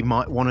that we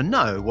might want to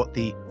know what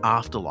the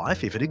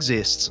afterlife, if it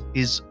exists,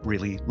 is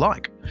really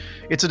like.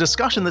 It's a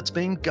discussion that's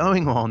been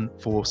going on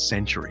for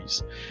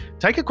centuries.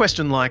 Take a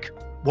question like,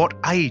 what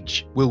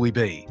age will we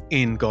be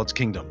in God's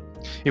kingdom?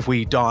 If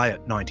we die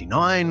at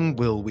 99,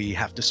 will we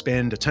have to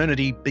spend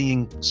eternity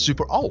being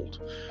super old?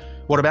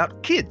 What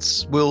about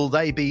kids? Will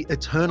they be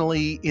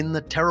eternally in the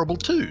terrible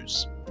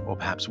twos? Or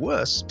perhaps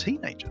worse,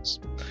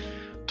 teenagers?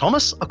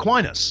 Thomas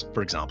Aquinas,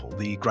 for example,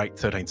 the great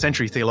 13th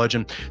century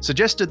theologian,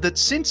 suggested that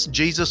since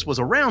Jesus was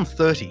around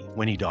 30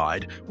 when he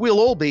died, we'll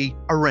all be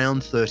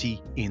around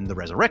 30 in the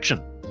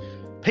resurrection.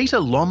 Peter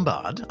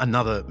Lombard,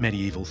 another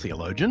medieval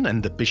theologian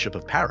and the Bishop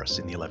of Paris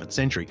in the 11th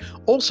century,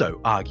 also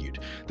argued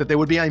that there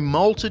would be a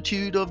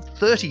multitude of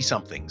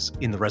 30-somethings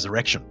in the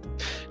resurrection.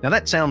 Now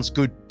that sounds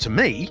good to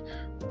me,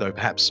 though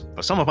perhaps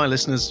for some of my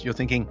listeners you're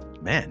thinking,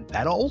 man,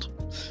 that old?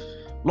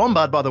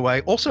 Lombard, by the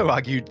way, also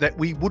argued that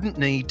we wouldn't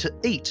need to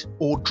eat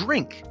or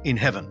drink in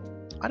heaven.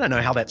 I don't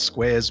know how that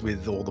squares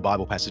with all the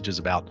Bible passages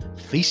about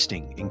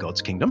feasting in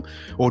God's kingdom,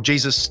 or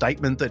Jesus'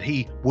 statement that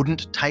he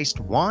wouldn't taste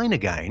wine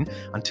again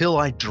until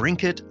I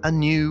drink it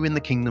anew in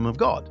the kingdom of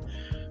God.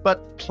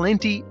 But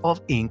plenty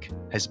of ink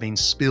has been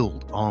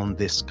spilled on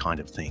this kind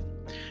of thing.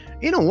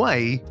 In a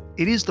way,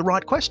 it is the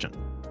right question.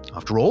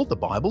 After all, the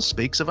Bible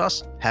speaks of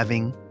us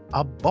having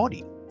a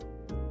body.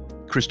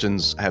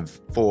 Christians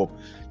have for,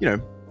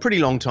 pretty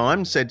long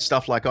time said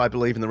stuff like, I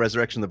believe in the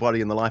resurrection of the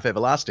body and the life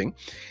everlasting.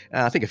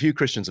 I think a few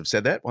Christians have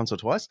said that once or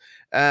twice.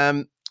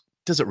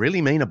 Does it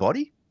really mean a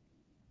body?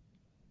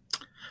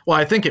 Well,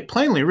 I think it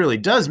plainly really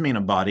does mean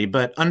a body,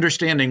 but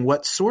understanding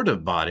what sort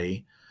of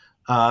body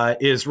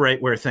is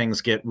right where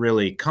things get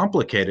really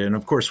complicated. And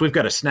of course, we've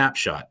got a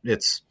snapshot.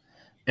 It's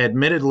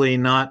admittedly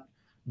not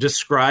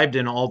described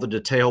in all the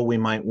detail we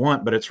might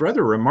want, but it's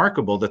rather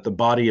remarkable that the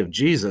body of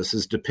Jesus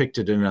is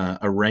depicted in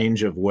a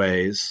range of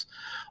ways.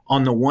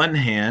 On the one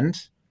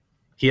hand,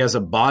 he has a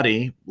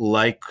body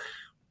like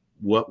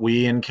what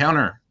we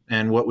encounter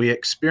and what we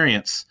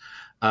experience.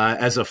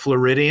 As a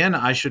Floridian,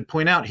 I should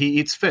point out he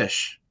eats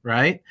fish,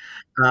 right?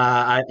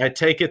 I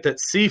take it that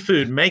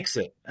seafood makes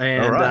it.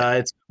 And all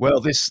right.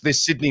 Well, this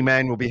Sydney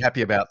man will be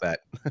happy about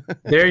that.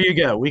 There you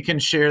go. We can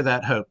share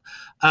that hope.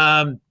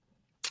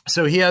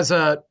 So he has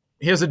a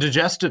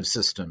digestive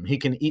system. He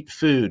can eat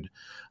food.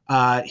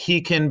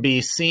 He can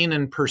be seen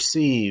and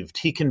perceived.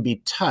 He can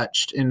be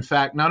touched. In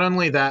fact, not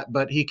only that,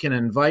 but he can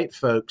invite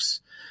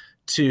folks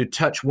to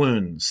touch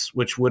wounds,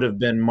 which would have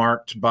been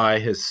marked by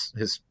his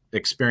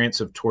experience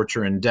of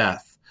torture and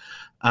death.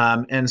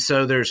 And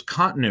so there's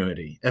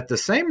continuity. At the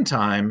same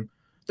time,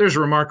 there's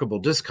remarkable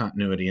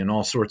discontinuity in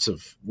all sorts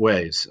of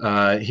ways.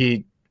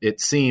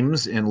 It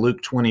seems, in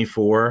Luke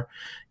 24,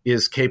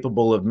 is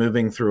capable of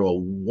moving through a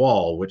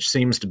wall, which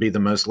seems to be the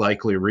most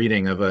likely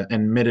reading of an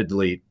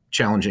admittedly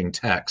challenging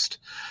text.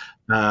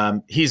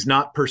 He's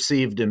not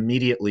perceived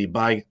immediately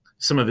by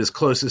some of his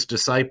closest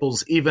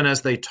disciples, even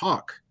as they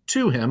talk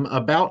to him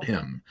about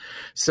him.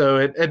 So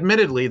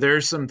admittedly,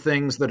 there's some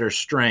things that are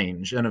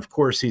strange. And of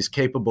course, he's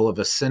capable of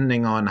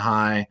ascending on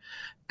high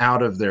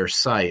out of their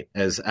sight,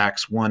 as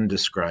Acts 1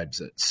 describes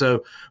it.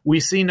 So we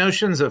see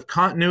notions of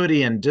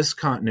continuity and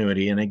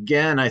discontinuity. And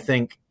again, I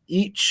think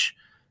each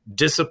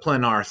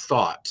discipline our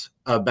thought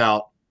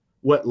about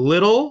what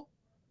little,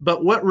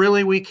 but what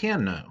really we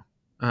can know.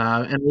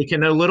 And we can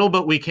know little,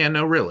 but we can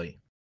know really.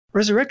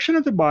 Resurrection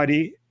of the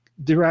body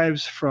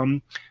derives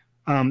from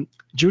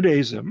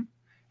Judaism,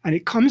 and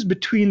it comes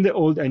between the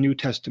Old and New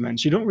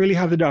Testaments. You don't really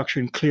have the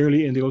doctrine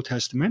clearly in the Old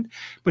Testament,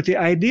 but the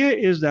idea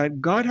is that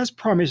God has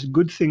promised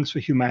good things for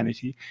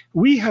humanity.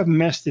 We have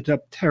messed it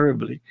up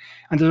terribly,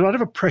 and there's a lot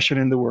of oppression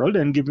in the world,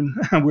 and given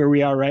where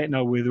we are right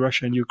now with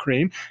Russia and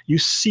Ukraine, you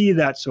see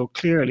that so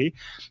clearly.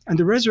 And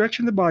the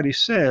resurrection of the body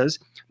says,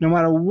 no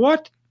matter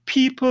what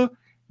people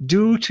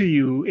do to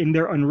you in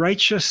their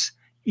unrighteous,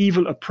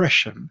 evil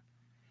oppression,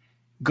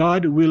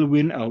 God will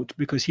win out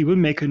because he will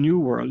make a new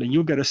world and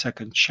you'll get a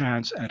second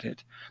chance at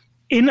it.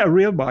 In a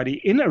real body,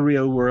 in a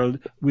real world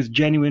with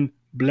genuine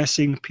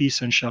blessing,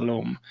 peace, and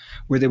shalom,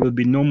 where there will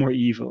be no more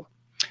evil.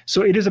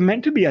 So it is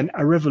meant to be a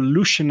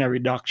revolutionary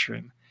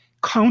doctrine,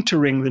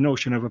 countering the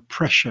notion of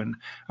oppression.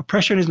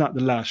 Oppression is not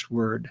the last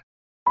word.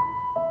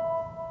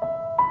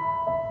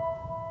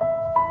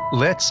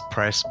 Let's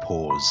press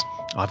pause.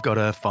 I've got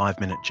a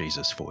 5-minute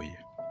Jesus for you.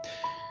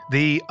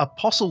 The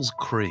Apostles'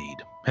 Creed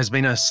has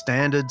been a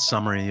standard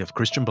summary of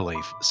Christian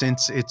belief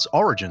since its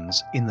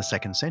origins in the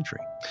 2nd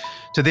century.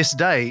 To this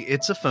day,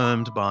 it's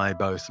affirmed by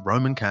both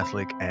Roman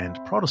Catholic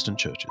and Protestant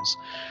churches.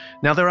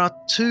 Now, there are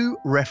 2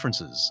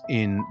 references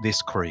in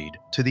this creed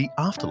to the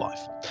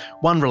afterlife.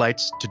 One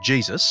relates to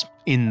Jesus.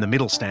 In the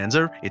middle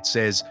stanza, it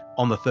says,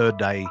 "On the 3rd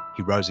day,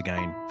 he rose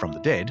again from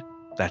the dead."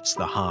 That's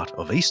the heart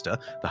of Easter,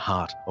 the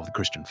heart of the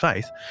Christian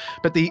faith.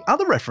 But the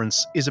other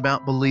reference is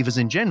about believers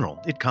in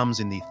general. It comes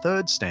in the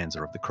 3rd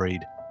stanza of the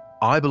creed.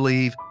 "I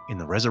believe in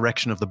the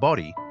resurrection of the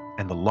body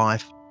and the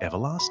life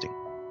everlasting."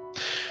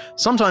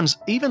 Sometimes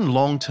even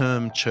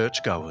long-term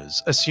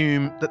churchgoers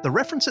assume that the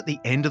reference at the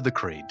end of the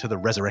creed to the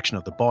resurrection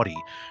of the body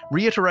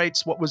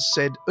reiterates what was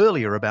said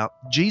earlier about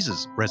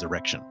Jesus'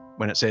 resurrection,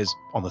 when it says,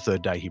 on the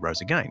third day he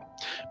rose again.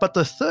 But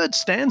the third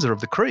stanza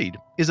of the creed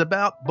is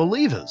about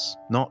believers,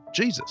 not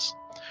Jesus.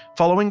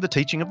 Following the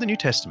teaching of the New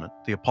Testament,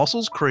 the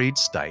Apostles' Creed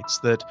states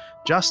that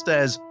just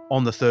as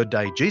on the third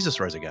day Jesus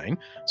rose again,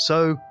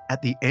 so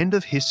at the end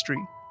of history,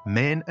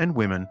 men and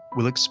women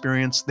will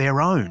experience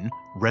their own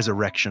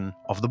resurrection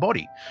of the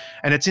body.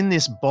 And it's in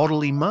this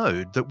bodily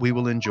mode that we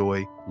will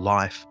enjoy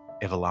life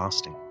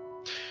everlasting.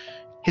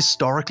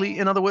 Historically,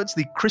 in other words,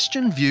 the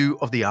Christian view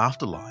of the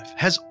afterlife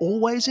has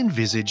always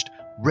envisaged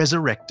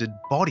resurrected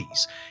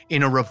bodies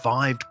in a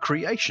revived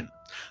creation,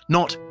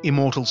 not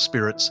immortal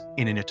spirits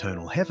in an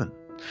eternal heaven.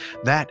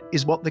 That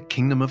is what the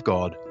kingdom of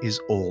God is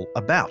all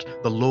about,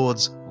 the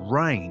Lord's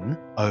reign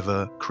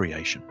over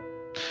creation.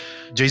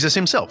 Jesus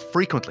himself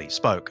frequently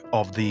spoke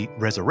of the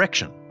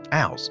resurrection,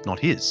 ours, not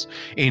his.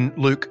 In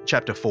Luke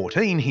chapter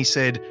 14, he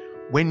said,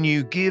 "When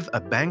you give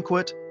a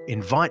banquet,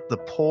 invite the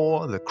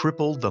poor, the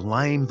crippled, the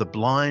lame, the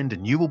blind,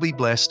 and you will be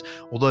blessed.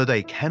 Although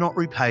they cannot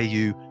repay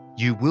you,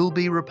 you will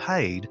be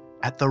repaid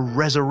at the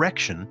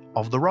resurrection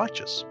of the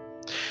righteous."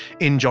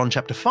 In John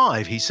chapter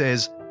 5, he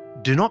says,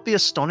 "Do not be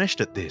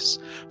astonished at this,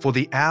 for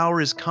the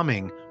hour is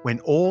coming when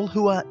all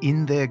who are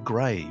in their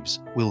graves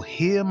will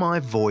hear my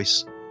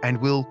voice and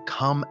will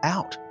come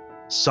out,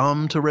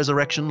 some to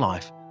resurrection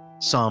life,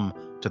 some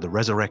to the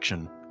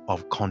resurrection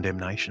of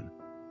condemnation."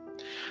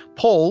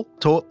 Paul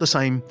taught the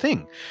same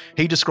thing.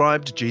 He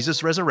described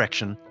Jesus'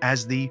 resurrection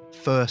as the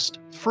first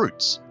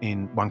fruits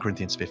in 1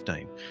 Corinthians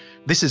 15.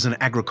 This is an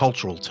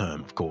agricultural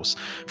term, of course,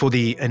 for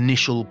the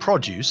initial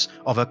produce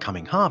of a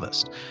coming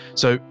harvest.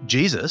 So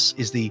Jesus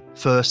is the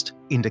first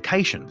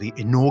indication, the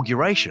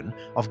inauguration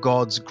of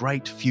God's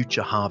great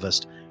future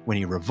harvest when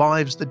he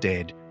revives the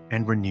dead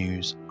and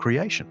renews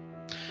creation.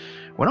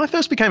 When I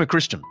first became a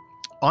Christian,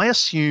 I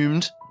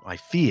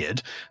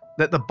feared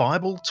that the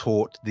Bible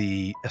taught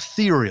the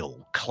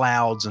ethereal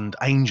clouds and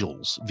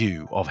angels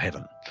view of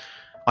heaven.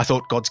 I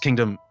thought God's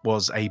kingdom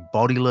was a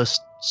bodiless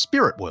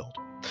spirit world.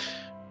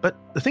 But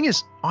the thing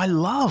is, I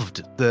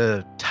loved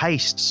the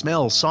taste,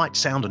 smell, sight,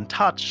 sound, and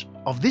touch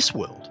of this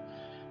world.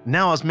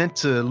 Now I was meant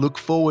to look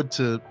forward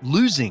to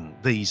losing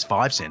these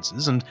five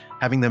senses and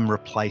having them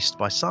replaced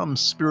by some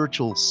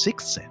spiritual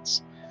sixth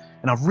sense.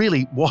 And I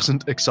really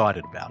wasn't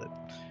excited about it.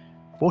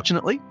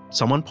 Fortunately,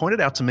 someone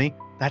pointed out to me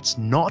that's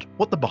not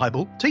what the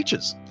Bible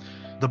teaches.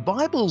 The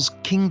Bible's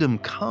kingdom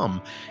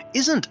come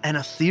isn't an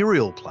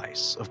ethereal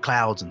place of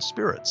clouds and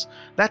spirits.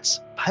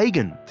 That's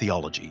pagan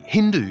theology,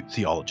 Hindu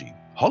theology,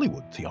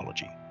 Hollywood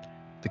theology.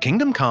 The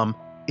kingdom come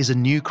is a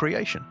new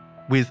creation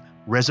with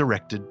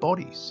resurrected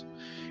bodies.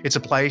 It's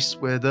a place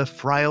where the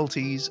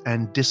frailties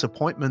and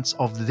disappointments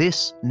of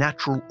this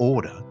natural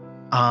order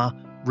are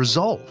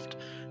resolved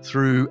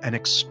through an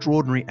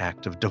extraordinary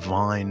act of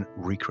divine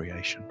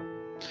recreation.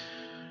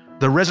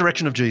 The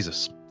resurrection of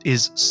Jesus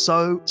is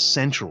so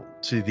central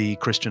to the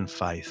Christian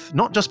faith,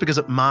 not just because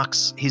it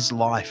marks his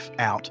life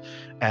out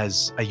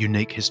as a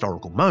unique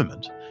historical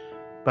moment,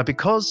 but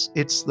because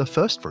it's the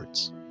first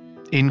fruits.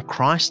 In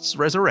Christ's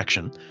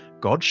resurrection,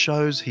 God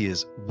shows he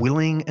is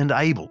willing and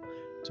able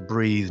to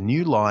breathe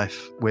new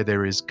life where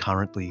there is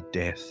currently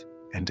death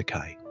and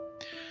decay.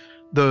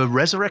 The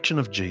resurrection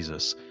of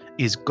Jesus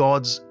is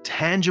God's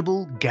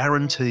tangible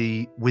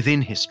guarantee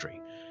within history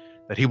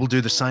that he will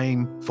do the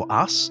same for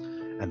us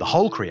and the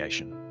whole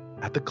creation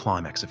at the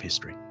climax of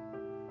history.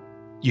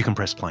 You can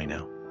press play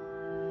now.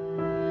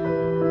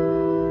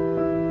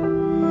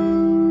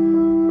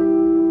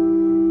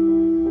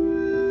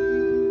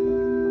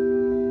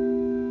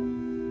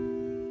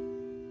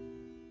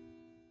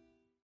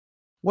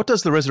 What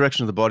does the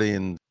resurrection of the body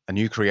and a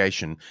new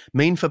creation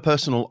mean for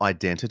personal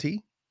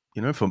identity?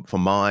 You know, for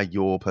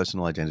your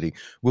personal identity.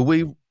 Will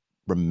we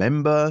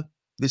remember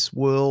this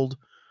world,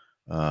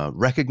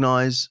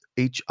 recognize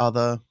each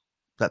other,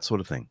 that sort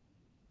of thing?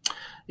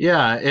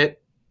 Yeah,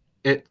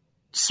 it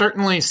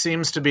certainly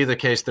seems to be the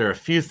case. There are a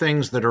few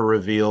things that are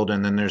revealed,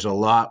 and then there's a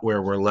lot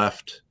where we're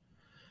left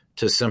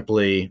to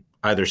simply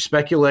either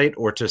speculate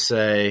or to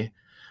say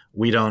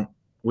we don't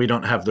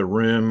have the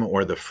room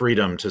or the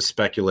freedom to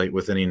speculate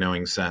with any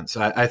knowing sense.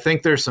 I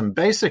think there's some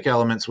basic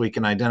elements we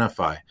can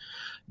identify.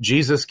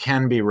 Jesus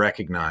can be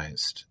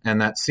recognized,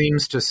 and that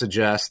seems to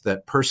suggest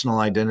that personal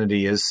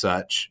identity is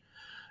such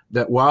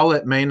that while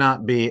it may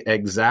not be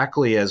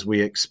exactly as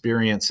we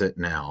experience it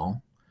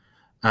now,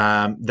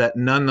 that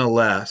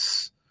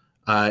nonetheless,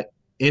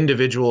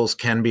 individuals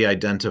can be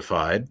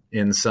identified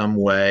in some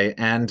way,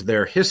 and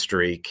their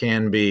history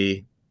can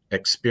be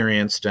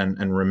experienced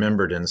and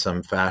remembered in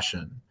some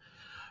fashion.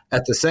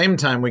 At the same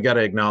time, we got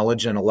to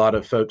acknowledge, and a lot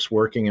of folks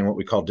working in what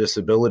we call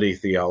disability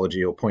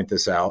theology will point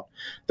this out,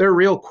 there are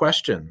real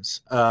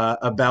questions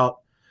about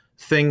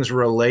things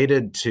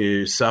related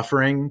to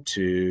suffering,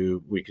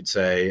 to, we could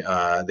say,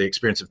 the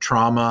experience of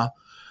trauma.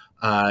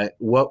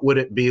 What would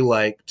it be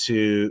like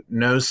to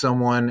know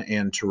someone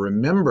and to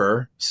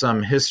remember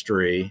some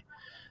history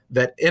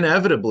that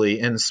inevitably,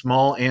 in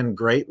small and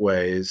great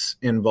ways,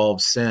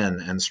 involve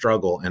sin and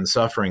struggle and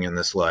suffering in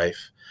this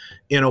life.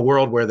 In a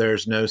world where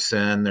there's no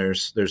sin,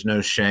 there's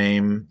no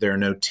shame, there are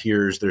no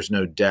tears, there's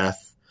no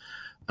death.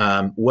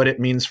 What it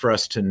means for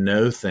us to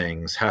know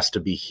things has to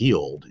be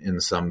healed in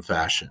some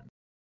fashion.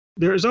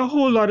 There's a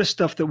whole lot of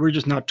stuff that we're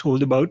just not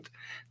told about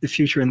the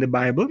future in the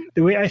Bible.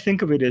 The way I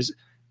think of it is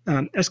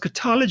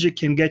eschatology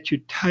can get you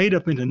tied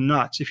up into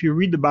knots if you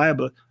read the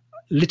Bible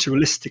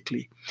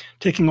literalistically,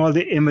 taking all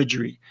the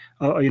imagery,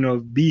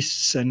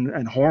 beasts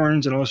and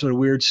horns and all sort of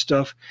weird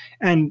stuff.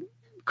 And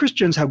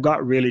Christians have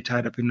got really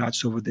tied up in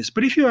knots over this.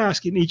 But if you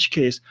ask in each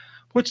case,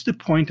 what's the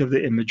point of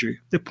the imagery?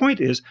 The point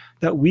is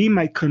that we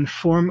might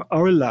conform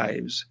our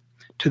lives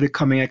to the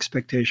coming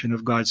expectation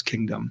of God's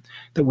kingdom,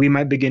 that we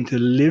might begin to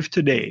live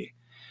today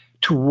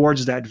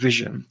towards that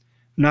vision,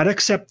 not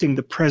accepting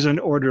the present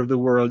order of the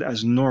world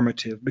as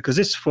normative because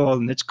it's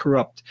fallen, it's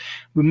corrupt.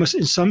 We must,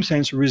 in some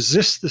sense,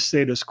 resist the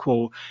status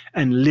quo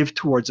and live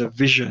towards a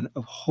vision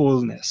of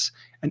wholeness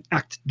and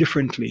act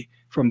differently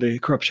from the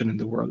corruption in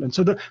the world. And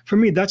so for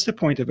me, that's the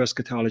point of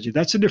eschatology.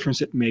 That's the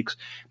difference it makes.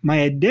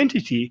 My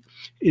identity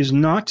is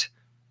not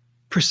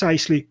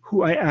precisely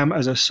who I am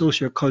as a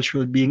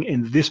socio-cultural being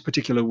in this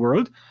particular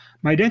world.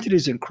 My identity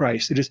is in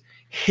Christ. It is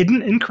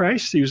hidden in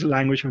Christ, to use the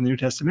language from the New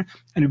Testament,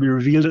 and it will be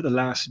revealed at the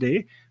last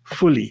day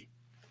fully.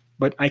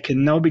 But I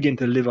can now begin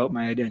to live out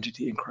my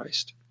identity in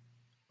Christ.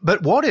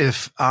 But what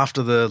if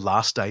after the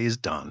last day is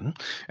done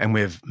and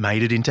we've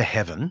made it into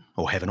heaven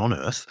or heaven on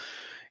earth,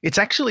 it's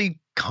actually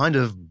kind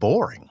of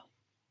boring?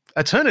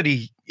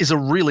 Eternity is a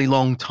really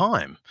long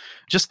time.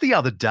 Just the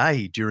other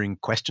day during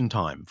question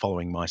time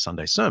following my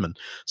Sunday sermon,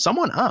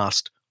 someone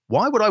asked,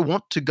 why would I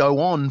want to go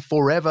on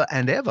forever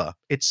and ever?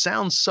 It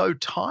sounds so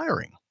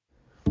tiring.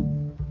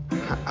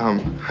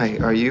 Hi,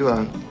 are you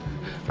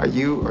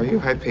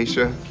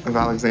Hypatia of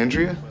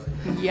Alexandria?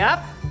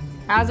 Yep.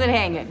 How's it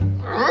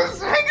hanging?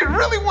 It's hanging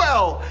really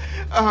well.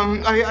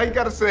 I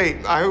gotta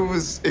say, I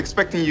was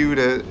expecting you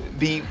to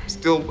be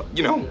still,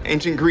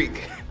 ancient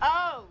Greek.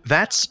 Oh.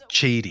 That's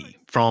Chidi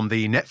from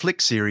the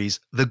Netflix series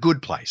The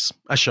Good Place,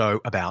 a show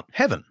about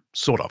heaven,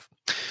 sort of.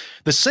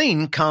 The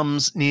scene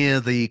comes near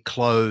the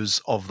close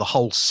of the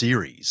whole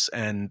series,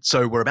 and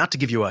so we're about to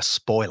give you a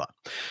spoiler.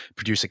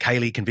 Producer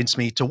Kaylee convinced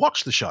me to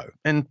watch the show,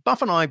 and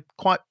Buff and I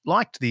quite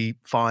liked the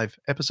 5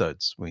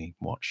 episodes we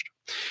watched.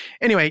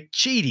 Anyway,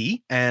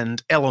 Chidi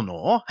and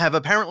Eleanor have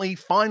apparently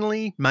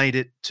finally made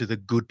it to the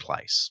good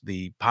place,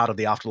 the part of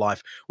the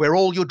afterlife where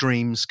all your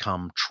dreams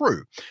come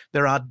true.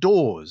 There are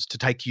doors to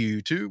take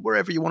you to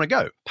wherever you want to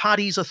go.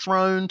 Parties are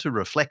thrown to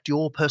reflect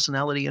your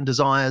personality and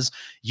desires.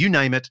 You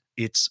name it,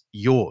 it's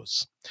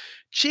yours.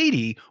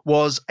 Chidi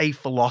was a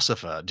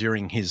philosopher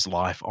during his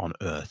life on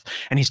Earth,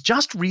 and he's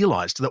just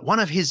realized that one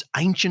of his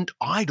ancient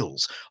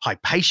idols,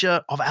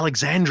 Hypatia of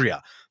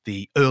Alexandria,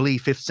 the early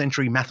 5th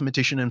century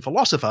mathematician and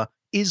philosopher,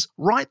 is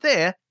right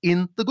there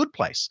in the good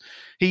place.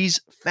 He's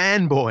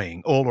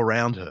fanboying all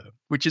around her,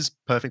 which is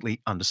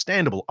perfectly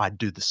understandable. I'd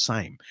do the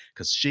same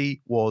because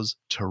she was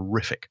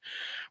terrific.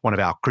 One of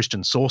our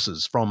Christian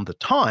sources from the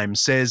time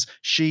says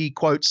she,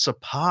 quote,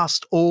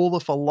 surpassed all the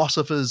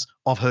philosophers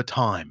of her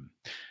time.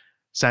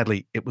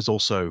 Sadly, it was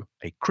also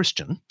a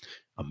Christian,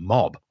 a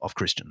mob of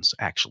Christians,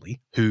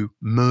 actually, who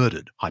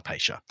murdered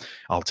Hypatia.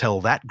 I'll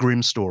tell that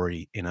grim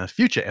story in a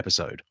future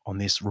episode on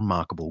this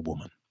remarkable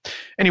woman.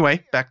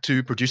 Anyway, back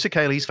to producer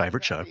Kaylee's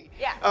favourite show.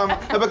 Yeah.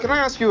 But can I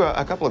ask you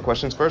a couple of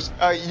questions first?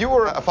 You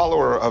were a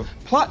follower of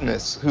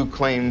Plotinus, who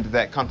claimed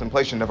that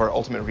contemplation of our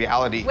ultimate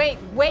reality...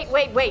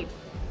 Wait.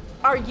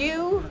 Are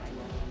you,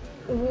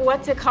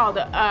 what's it called,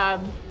 a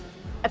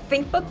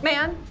think book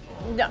man?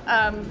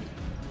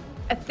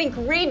 A think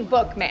read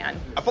book man.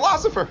 A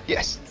philosopher,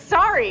 yes.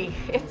 Sorry,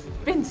 it's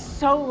been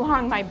so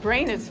long my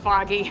brain is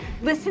foggy.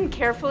 Listen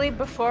carefully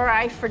before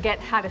I forget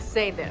how to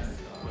say this.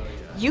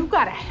 You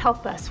gotta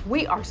help us.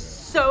 We are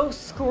so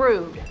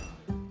screwed.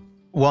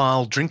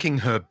 While drinking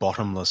her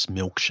bottomless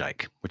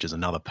milkshake, which is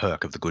another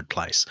perk of the good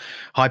place,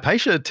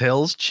 Hypatia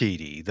tells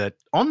Chidi that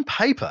on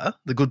paper,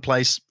 the good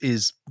place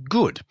is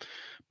good,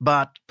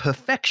 but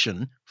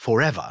perfection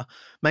forever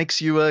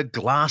makes you a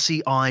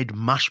glassy-eyed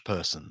mush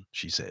person,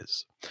 she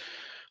says.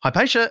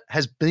 Hypatia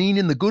has been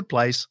in the good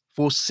place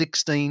for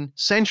 16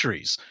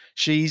 centuries.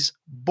 She's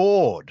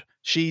bored.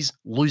 She's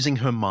losing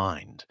her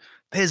mind.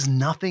 There's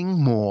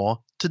nothing more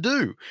to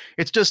do.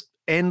 It's just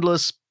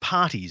endless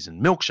parties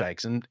and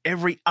milkshakes and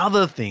every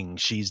other thing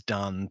she's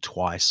done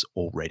twice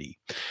already.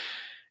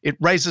 It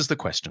raises the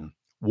question,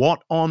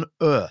 what on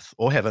earth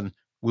or heaven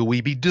will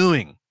we be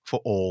doing for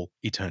all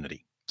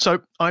eternity?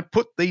 So I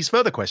put these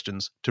further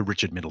questions to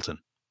Richard Middleton.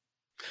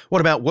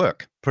 What about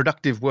work,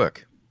 productive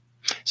work?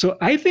 So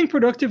I think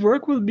productive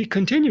work will be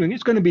continuing.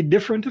 It's going to be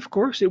different, of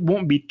course. It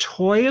won't be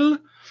toil.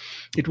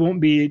 It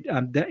won't be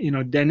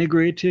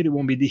denigrated. It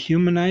won't be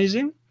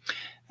dehumanizing.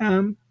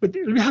 But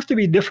it will have to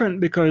be different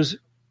because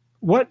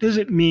what does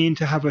it mean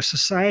to have a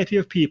society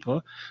of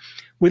people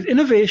with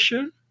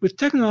innovation, with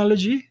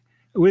technology,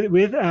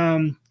 with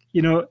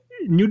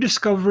new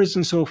discoveries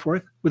and so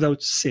forth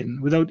without sin,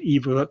 without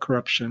evil, without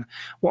corruption.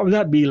 What would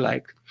that be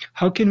like?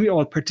 How can we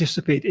all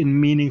participate in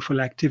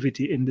meaningful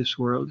activity in this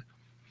world?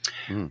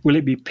 Will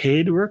it be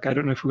paid work? I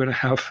don't know if we're going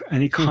to have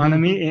an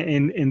economy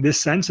in this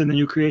sense in the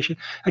new creation.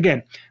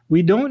 Again,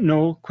 we don't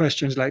know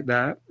questions like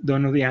that,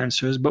 don't know the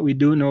answers, but we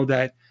do know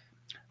that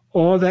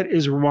all that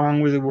is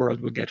wrong with the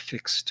world will get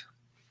fixed.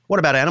 What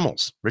about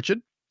animals,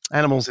 Richard?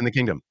 Animals in the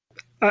kingdom?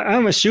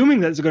 I'm assuming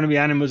that there's going to be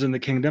animals in the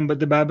kingdom, but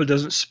the Bible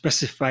doesn't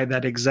specify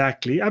that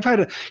exactly. I've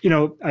had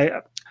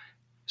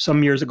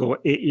some years ago,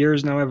 8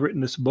 years now, I've written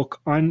this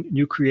book on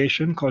new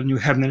creation called New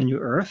Heaven and New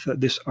Earth.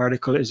 This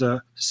article is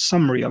a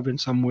summary of in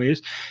some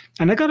ways.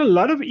 And I got a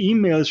lot of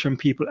emails from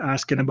people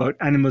asking about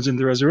animals in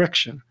the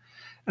resurrection.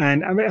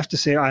 And I have to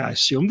say, I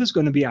assume there's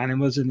going to be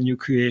animals in the new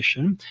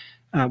creation.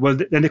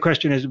 Then the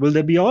question is, will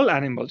there be all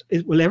animals?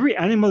 Will every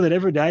animal that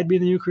ever died be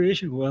in the new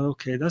creation? Well,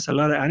 okay, that's a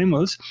lot of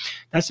animals.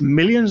 That's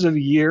millions of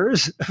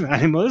years of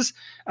animals.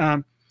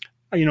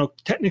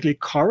 Technically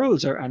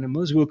corals are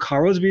animals. Will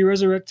corals be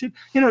resurrected?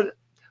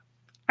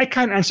 I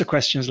can't answer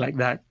questions like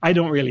that. I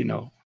don't really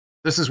know.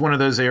 This is one of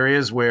those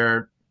areas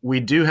where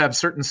we do have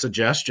certain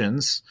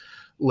suggestions.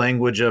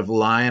 Language of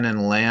lion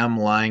and lamb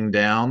lying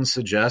down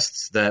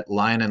suggests that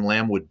lion and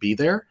lamb would be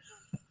there,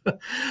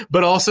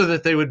 but also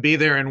that they would be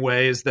there in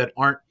ways that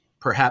aren't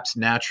perhaps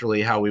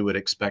naturally how we would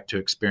expect to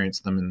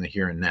experience them in the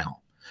here and now.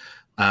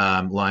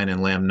 Lion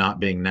and lamb not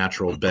being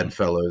natural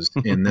bedfellows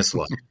in this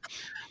life.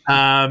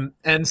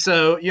 And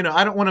so,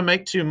 I don't want to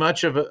make too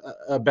much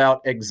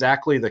about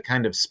exactly the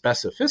kind of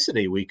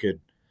specificity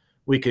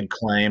we could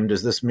claim.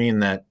 Does this mean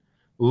that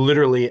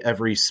literally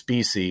every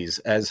species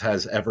as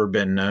has ever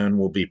been known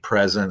will be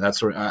present?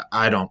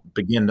 I don't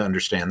begin to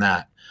understand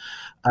that.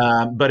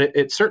 But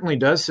it certainly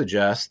does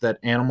suggest that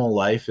animal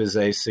life is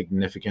a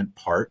significant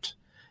part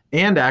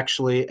and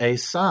actually a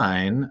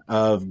sign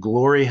of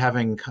glory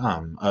having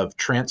come, of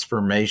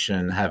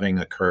transformation having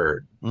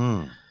occurred.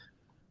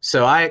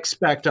 So I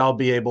expect I'll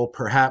be able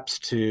perhaps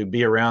to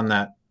be around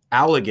that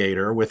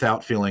alligator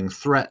without feeling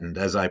threatened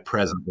as I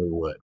presently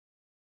would.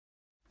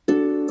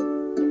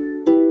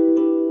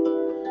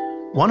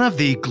 One of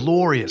the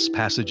glorious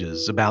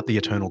passages about the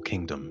eternal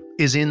kingdom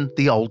is in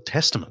the Old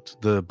Testament,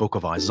 the book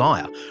of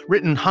Isaiah,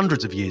 written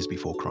hundreds of years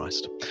before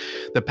Christ.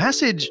 The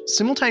passage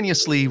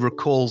simultaneously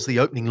recalls the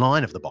opening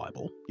line of the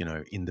Bible,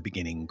 in the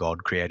beginning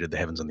God created the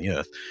heavens and the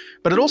earth,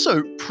 but it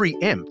also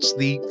preempts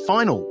the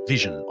final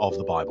vision of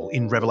the Bible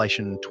in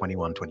Revelation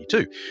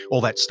 21:22,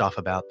 all that stuff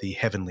about the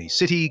heavenly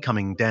city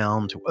coming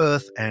down to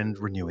earth and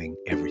renewing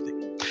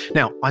everything.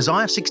 Now,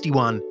 Isaiah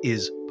 61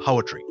 is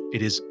poetry.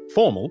 It is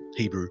formal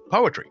Hebrew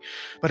poetry,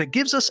 but it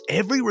gives us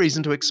every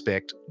reason to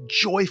expect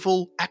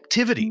joyful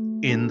activity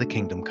in the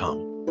kingdom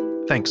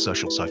come. Thanks,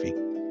 Social Sophie.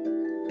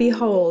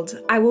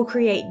 Behold, I will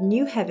create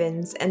new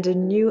heavens and a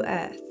new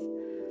earth.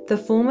 The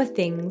former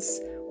things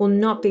will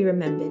not be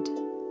remembered,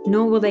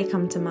 nor will they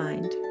come to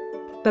mind.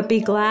 But be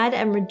glad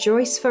and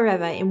rejoice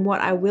forever in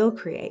what I will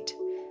create.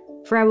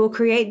 For I will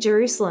create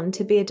Jerusalem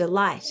to be a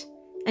delight,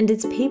 and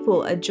its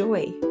people a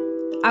joy.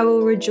 I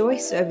will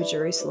rejoice over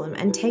Jerusalem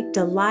and take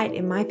delight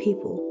in my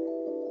people.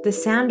 The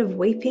sound of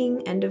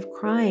weeping and of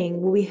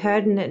crying will be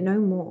heard in it no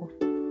more.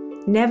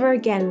 Never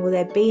again will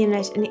there be in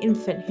it an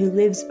infant who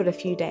lives but a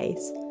few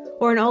days,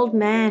 or an old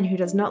man who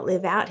does not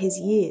live out his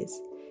years.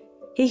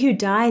 He who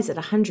dies at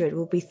 100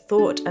 will be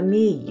thought a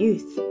mere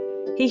youth.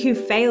 He who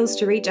fails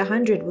to reach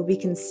 100 will be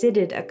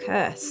considered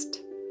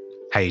accursed.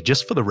 Hey,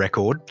 just for the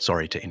record,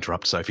 sorry to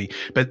interrupt, Sophie,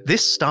 but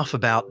this stuff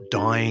about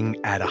dying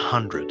at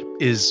 100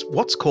 is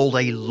what's called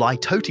a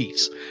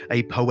litotes,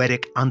 a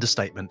poetic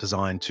understatement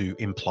designed to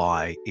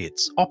imply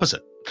its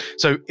opposite.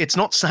 So it's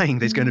not saying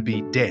there's going to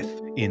be death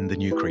in the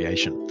new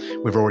creation.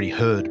 We've already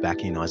heard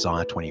back in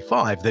Isaiah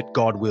 25 that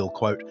God will,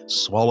 quote,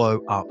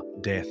 swallow up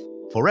death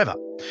forever.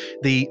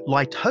 The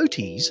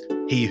litotes,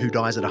 he who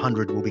dies at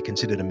 100 will be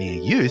considered a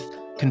mere youth,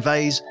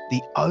 conveys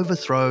the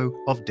overthrow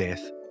of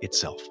death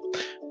itself.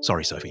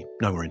 Sorry, Sophie,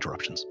 no more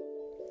interruptions.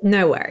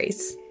 No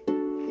worries.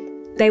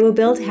 They will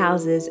build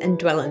houses and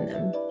dwell in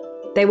them.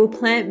 They will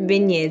plant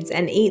vineyards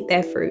and eat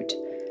their fruit.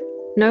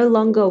 No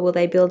longer will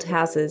they build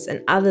houses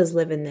and others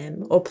live in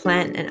them, or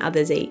plant and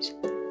others eat.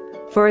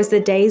 For as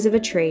the days of a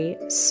tree,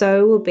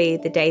 so will be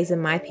the days of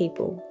my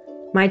people.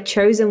 My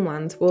chosen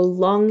ones will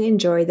long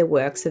enjoy the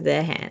works of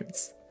their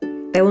hands.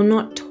 They will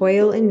not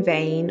toil in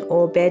vain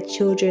or bear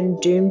children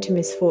doomed to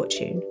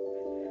misfortune.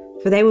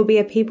 For they will be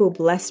a people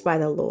blessed by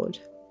the Lord,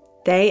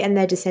 they and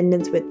their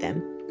descendants with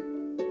them.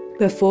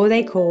 Before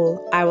they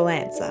call, I will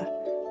answer.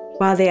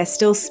 While they are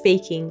still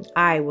speaking,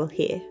 I will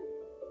hear.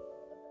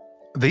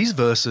 These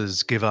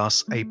verses give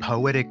us a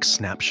poetic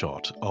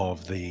snapshot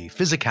of the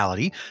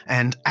physicality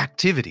and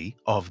activity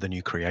of the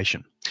new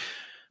creation.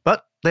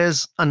 But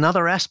there's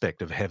another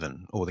aspect of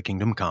heaven, or the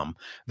kingdom come,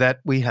 that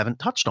we haven't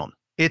touched on.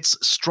 It's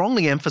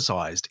strongly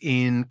emphasized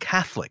in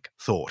Catholic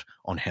thought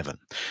on heaven,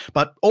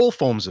 but all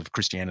forms of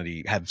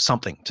Christianity have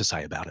something to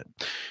say about it.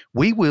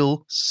 We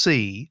will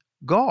see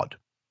God.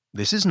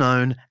 This is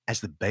known as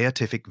the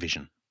beatific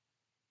vision.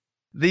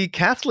 The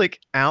Catholic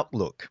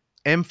outlook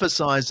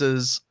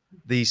emphasizes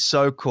the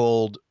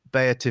so-called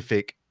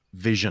beatific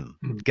vision,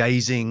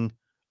 gazing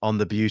on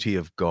the beauty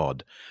of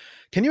God.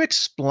 Can you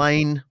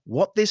explain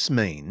what this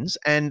means?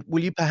 And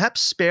will you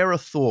perhaps spare a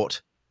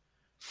thought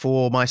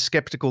for my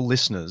skeptical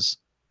listeners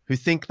who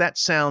think that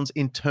sounds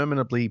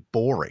interminably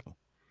boring?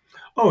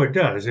 Oh, it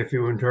does, if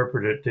you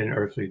interpret it in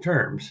earthly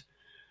terms.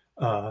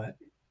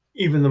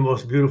 Even the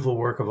most beautiful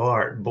work of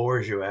art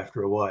bores you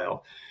after a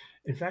while.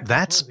 In fact,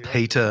 that's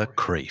Peter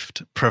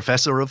Kreeft,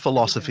 professor of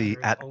philosophy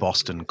at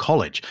Boston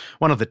College,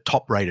 one of the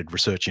top-rated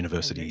research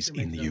universities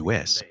in the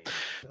US.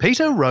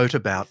 Peter wrote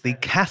about the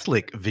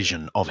Catholic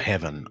vision of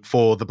heaven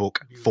for the book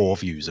Four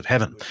Views of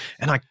Heaven,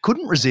 and I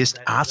couldn't resist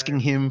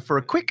asking him for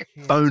a quick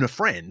phone a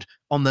friend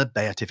on the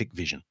beatific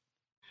vision.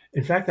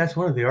 In fact, that's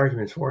one of the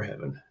arguments for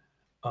heaven.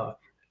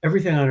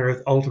 Everything on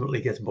earth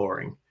ultimately gets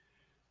boring,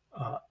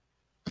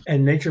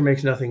 and nature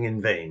makes nothing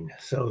in vain,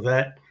 so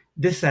that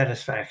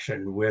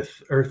dissatisfaction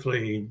with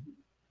earthly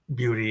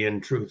beauty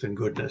and truth and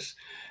goodness,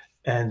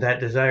 and that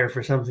desire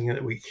for something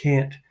that we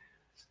can't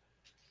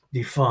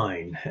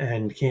define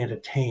and can't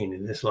attain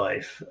in this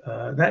life,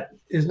 that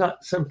is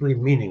not simply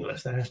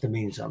meaningless. That has to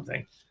mean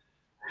something.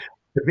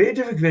 The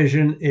beatific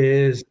vision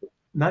is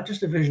not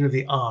just a vision of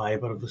the eye,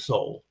 but of the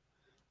soul.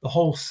 The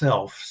whole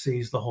self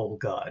sees the whole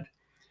God.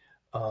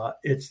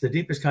 It's the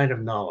deepest kind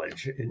of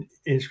knowledge.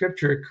 In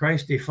Scripture,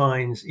 Christ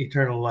defines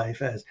eternal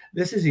life as,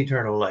 this is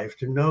eternal life,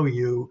 to know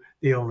you,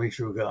 the only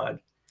true God.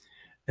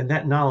 And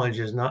that knowledge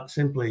is not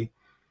simply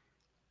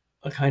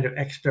a kind of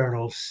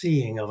external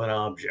seeing of an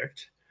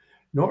object,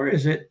 nor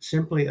is it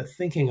simply a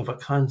thinking of a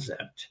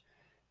concept.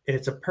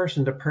 It's a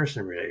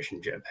person-to-person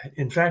relationship.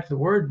 In fact, the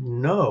word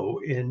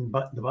know in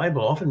the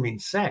Bible often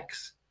means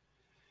sex.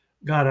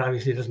 God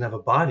obviously doesn't have a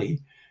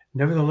body.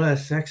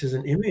 Nevertheless, sex is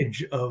an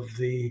image of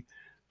the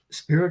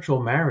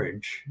spiritual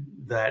marriage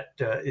that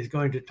is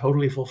going to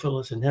totally fulfill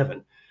us in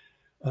heaven.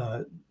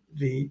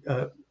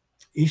 The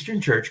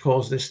Eastern Church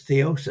calls this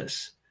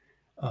theosis,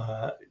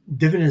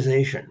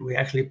 divinization. We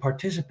actually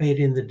participate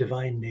in the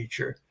divine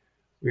nature.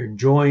 We're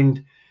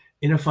joined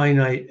in a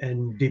finite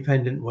and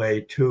dependent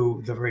way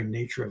to the very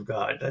nature of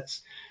God.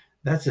 That's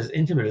as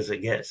intimate as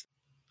it gets.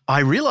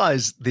 I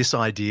realize this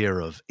idea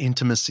of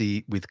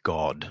intimacy with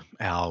God,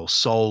 our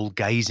soul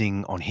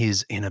gazing on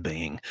his inner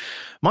being,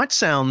 might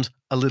sound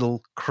a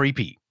little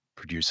creepy.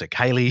 Producer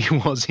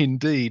Kaylee was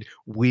indeed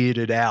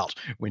weirded out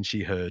when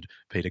she heard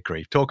Peter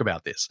Kreeft talk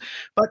about this.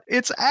 But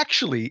it's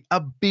actually a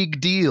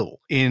big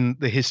deal in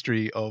the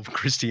history of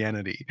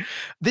Christianity.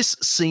 This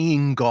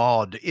seeing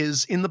God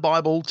is in the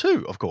Bible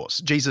too, of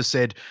course. Jesus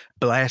said,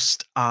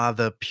 "Blessed are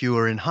the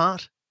pure in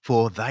heart,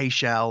 for they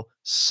shall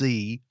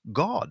see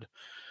God."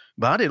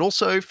 But it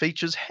also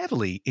features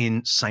heavily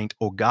in St.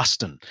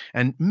 Augustine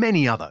and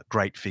many other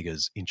great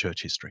figures in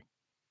church history.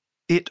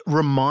 It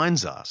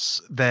reminds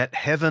us that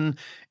heaven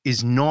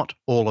is not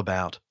all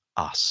about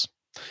us.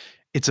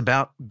 It's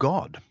about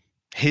God,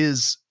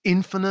 his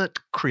infinite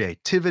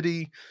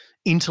creativity,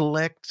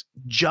 intellect,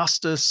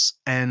 justice,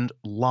 and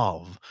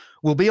love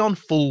will be on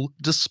full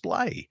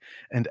display,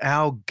 and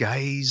our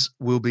gaze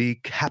will be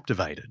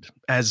captivated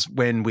as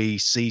when we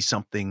see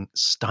something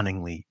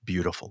stunningly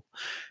beautiful,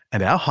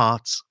 and our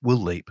hearts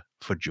will leap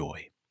for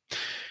joy.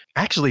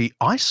 Actually,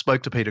 I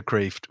spoke to Peter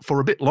Kreeft for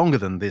a bit longer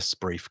than this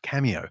brief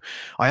cameo.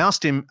 I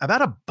asked him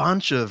about a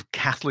bunch of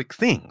Catholic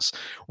things.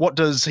 What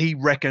does he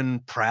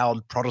reckon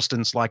proud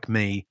Protestants like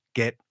me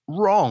get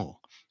wrong?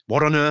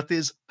 What on earth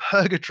is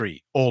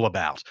purgatory all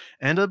about?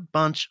 And a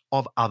bunch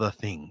of other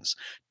things.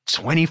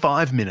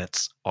 25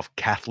 minutes of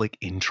Catholic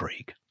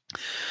intrigue.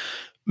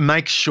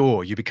 Make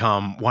sure you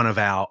become one of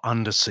our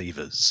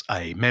Undeceivers,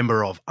 a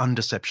member of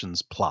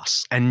Undeceptions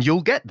Plus, and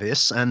you'll get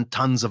this and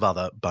tons of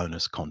other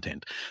bonus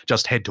content.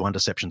 Just head to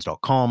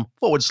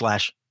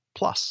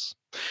undeceptions.com/plus.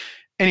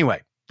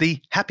 Anyway,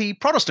 the happy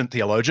Protestant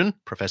theologian,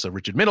 Professor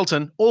Richard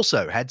Middleton,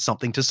 also had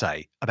something to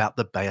say about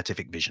the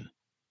beatific vision.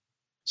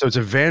 So it's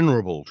a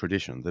venerable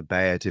tradition, the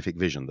beatific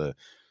vision, the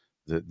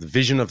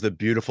vision of the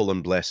beautiful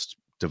and blessed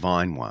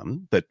divine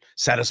one that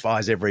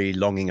satisfies every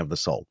longing of the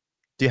soul.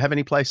 Do you have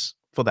any place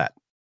for that?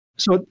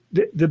 So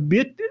the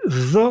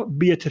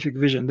beatific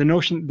vision, the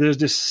notion, there's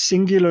this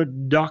singular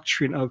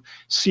doctrine of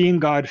seeing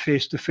God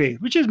face to face,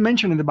 which is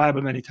mentioned in the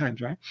Bible many times,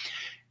 right?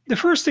 The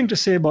first thing to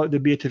say about the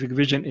beatific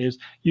vision is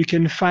you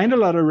can find a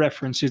lot of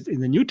references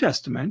in the New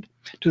Testament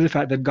to the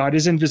fact that God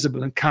is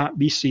invisible and can't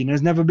be seen,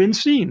 has never been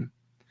seen.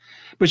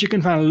 But you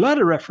can find a lot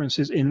of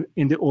references in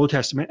the Old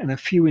Testament and a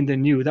few in the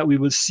New that we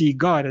will see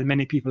God, and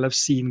many people have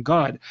seen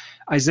God.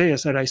 Isaiah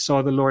said, "I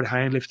saw the Lord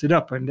high and lifted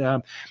up." And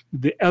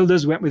the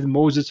elders went with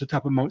Moses to the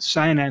top of Mount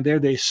Sinai, and there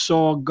they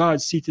saw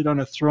God seated on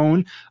a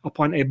throne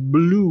upon a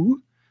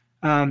blue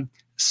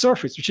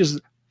surface, which is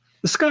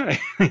the sky.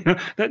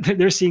 That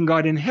they're seeing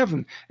God in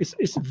heaven.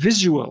 It's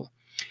visual.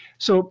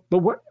 So, but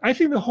what I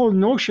think the whole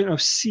notion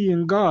of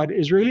seeing God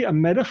is really a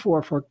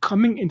metaphor for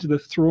coming into the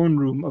throne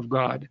room of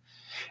God,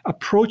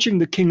 approaching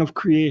the King of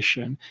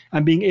creation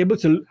and being able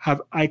to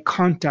have eye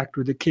contact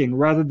with the King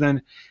rather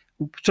than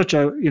such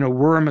a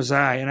worm as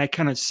I, and I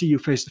cannot see you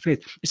face to face.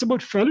 It's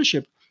about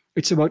fellowship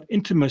It's about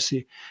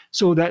intimacy,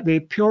 so that the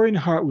pure in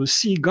heart will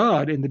see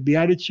God. And the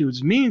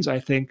Beatitudes means, I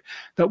think,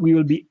 that we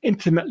will be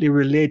intimately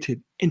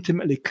related,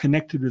 intimately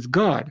connected with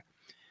God.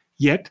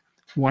 Yet,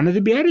 one of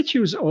the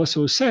Beatitudes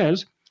also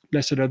says,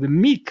 blessed are the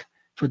meek,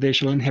 for they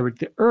shall inherit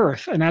the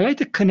earth. And I like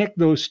to connect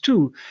those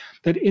two,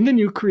 that in the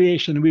new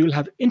creation, we will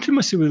have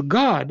intimacy with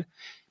God,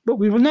 but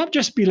we will not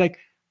just be like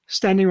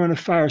standing around a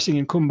fire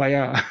singing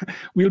Kumbaya.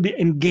 We'll be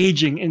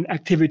engaging in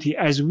activity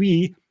as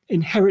we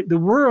inherit the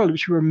world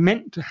which we were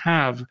meant to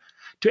have,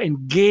 to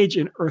engage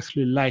in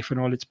earthly life and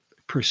all its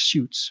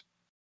pursuits.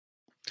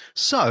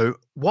 So,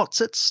 what's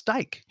at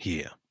stake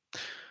here?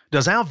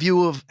 Does our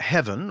view of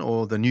heaven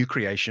or the new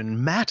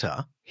creation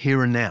matter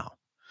here and now?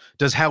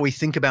 Does how we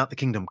think about the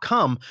kingdom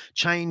come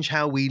change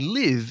how we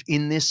live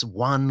in this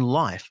one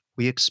life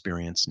we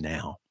experience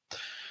now?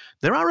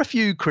 There are a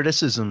few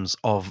criticisms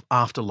of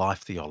afterlife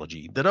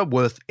theology that are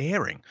worth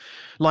airing,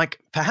 like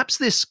perhaps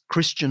this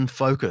Christian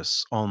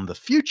focus on the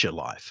future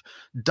life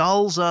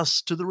dulls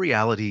us to the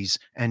realities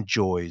and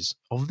joys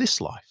of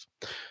this life.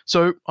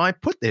 So I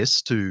put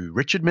this to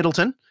Richard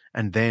Middleton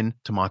and then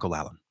to Michael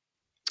Allen.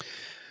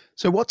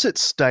 So what's at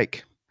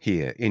stake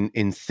here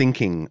in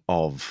thinking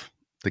of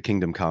the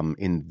kingdom come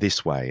in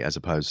this way, as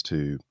opposed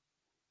to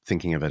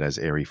thinking of it as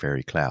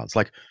airy-fairy clouds?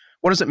 Like,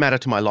 what does it matter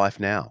to my life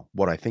now,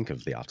 what I think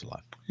of the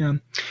afterlife? Yeah.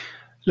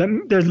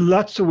 There's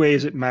lots of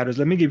ways it matters.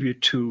 Let me give you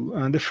two.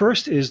 The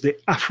first is the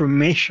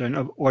affirmation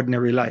of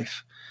ordinary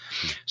life.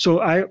 So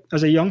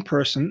as a young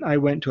person, I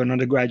went to an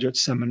undergraduate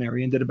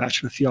seminary and did a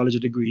Bachelor of Theology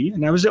degree,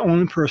 and I was the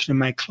only person in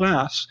my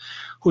class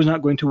who was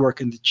not going to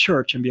work in the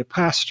church and be a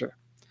pastor.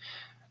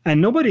 And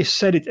nobody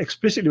said it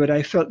explicitly, but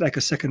I felt like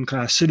a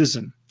second-class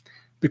citizen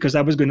because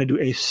I was going to do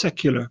a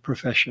secular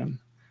profession.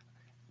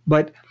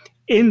 But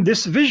in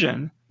this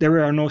vision,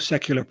 there are no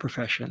secular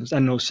professions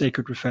and no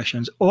sacred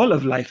professions. All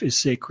of life is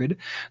sacred.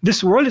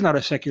 This world is not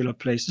a secular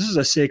place. This is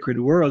a sacred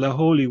world, a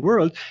holy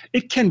world.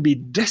 It can be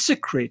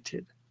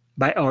desecrated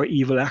by our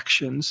evil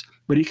actions,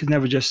 but it can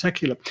never just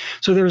secular.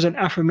 So there is an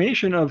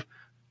affirmation of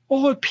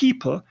all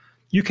people.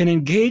 You can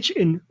engage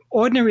in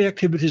ordinary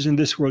activities in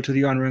this world to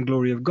the honor and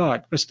glory of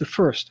God. That's the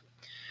first.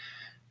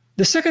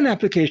 The second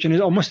application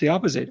is almost the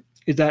opposite,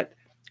 is that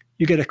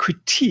you get a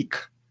critique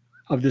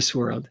of this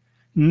world.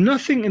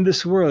 Nothing in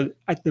this world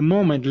at the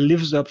moment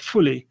lives up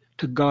fully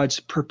to God's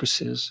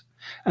purposes.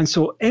 And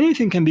so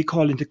anything can be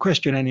called into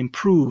question and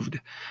improved.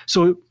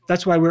 So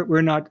that's why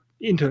we're not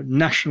into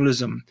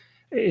nationalism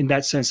in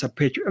that sense of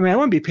I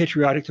want to be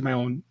patriotic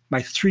to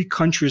my three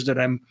countries that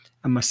I'm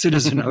a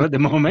citizen of at the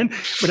moment,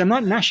 but I'm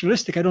not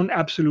nationalistic. I don't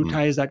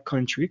absolutize that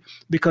country,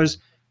 because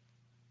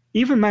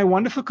even my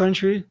wonderful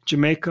country,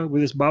 Jamaica,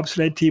 with its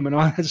bobsled team and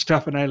all that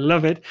stuff, and I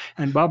love it,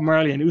 and Bob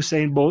Marley and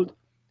Usain Bolt,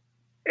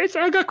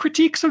 I got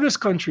critiques of this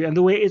country and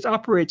the way it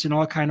operates in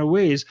all kinds of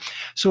ways.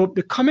 So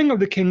the coming of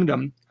the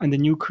kingdom and the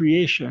new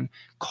creation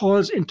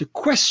calls into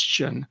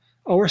question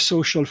our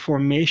social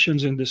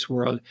formations in this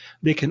world.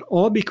 They can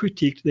all be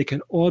critiqued. They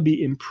can all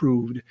be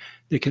improved.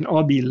 They can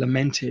all be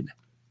lamented,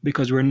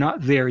 because we're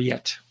not there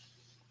yet.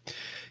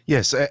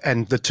 Yes,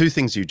 and the two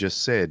things you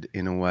just said,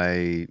 in a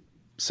way,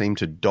 seem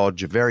to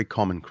dodge a very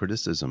common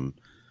criticism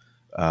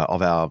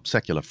of our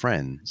secular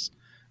friends,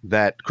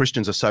 that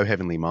Christians are so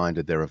heavenly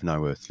minded they're of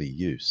no earthly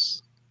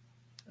use.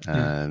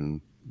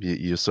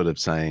 You're sort of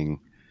saying,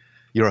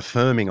 you're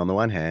affirming on the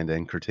one hand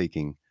and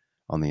critiquing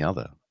on the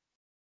other.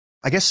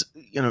 I guess,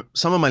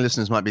 some of my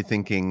listeners might be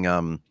thinking,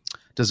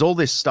 does all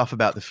this stuff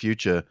about the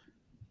future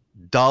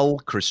dull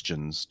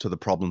Christians to the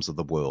problems of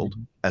the world,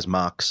 as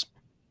Marx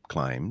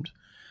claimed?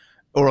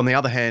 Or on the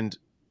other hand,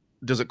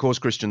 does it cause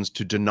Christians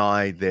to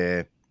deny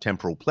their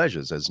temporal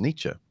pleasures, as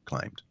Nietzsche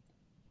claimed?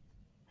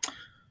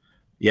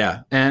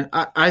 Yeah, and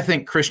I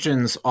think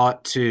Christians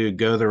ought to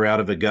go the route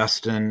of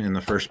Augustine in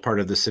the first part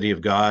of The City of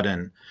God,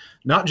 and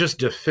not just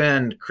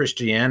defend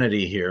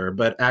Christianity here,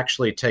 but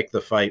actually take the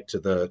fight to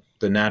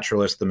the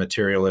naturalist, the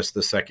materialist,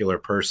 the secular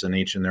person,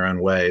 each in their own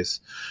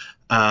ways.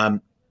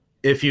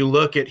 If you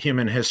look at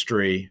human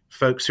history,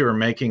 folks who are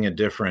making a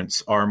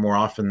difference are more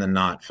often than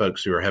not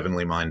folks who are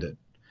heavenly minded.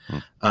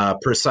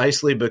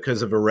 Precisely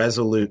because of a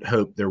resolute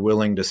hope, they're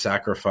willing to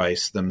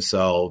sacrifice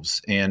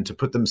themselves and to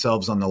put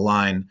themselves on the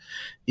line,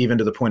 even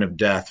to the point of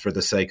death, for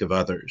the sake of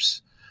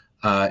others.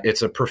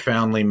 It's a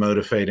profoundly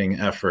motivating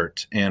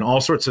effort, and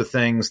all sorts of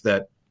things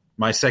that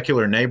my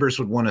secular neighbors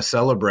would want to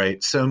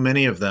celebrate. So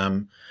many of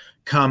them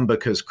come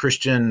because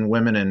Christian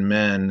women and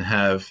men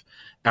have,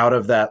 out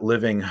of that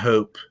living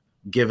hope,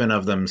 given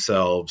of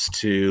themselves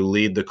to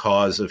lead the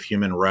cause of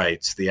human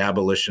rights, the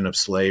abolition of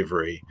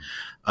slavery,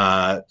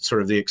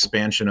 sort of the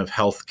expansion of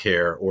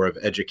healthcare or of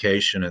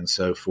education and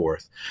so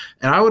forth.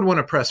 And I would want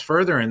to press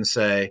further and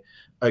say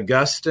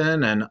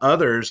Augustine and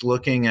others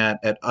looking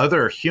at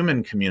other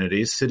human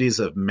communities, cities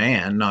of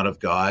man, not of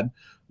God,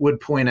 would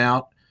point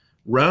out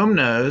Rome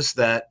knows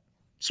that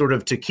sort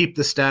of to keep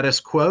the status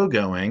quo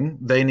going,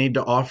 they need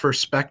to offer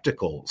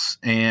spectacles.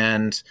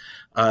 And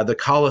the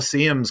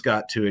Colosseum's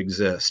got to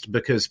exist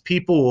because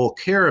people will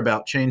care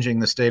about changing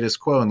the status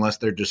quo unless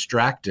they're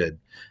distracted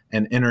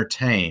and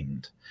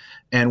entertained.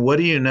 And what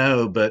do you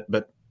know, but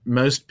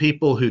most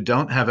people who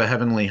don't have a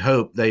heavenly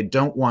hope, they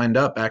don't wind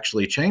up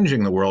actually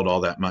changing the world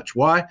all that much.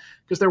 Why?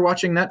 Because they're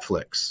watching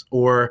Netflix,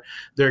 or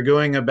they're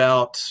going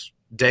about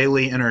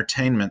daily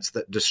entertainments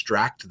that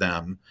distract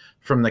them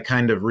from the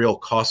kind of real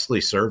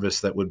costly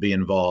service that would be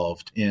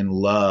involved in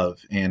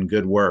love and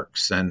good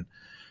works. And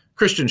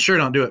Christians sure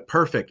don't do it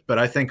perfect, but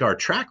I think our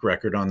track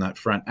record on that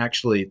front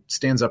actually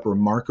stands up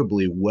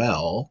remarkably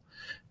well.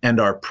 And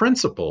our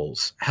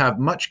principles have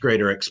much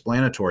greater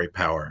explanatory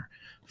power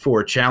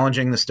for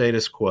challenging the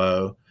status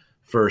quo,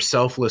 for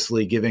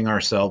selflessly giving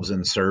ourselves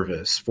in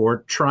service,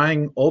 for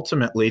trying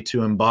ultimately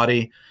to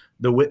embody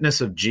the witness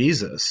of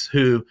Jesus,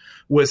 who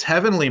was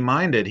heavenly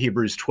minded,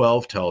 Hebrews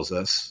 12 tells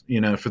us,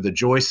 for the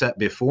joy set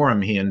before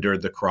him, he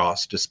endured the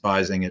cross,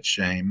 despising its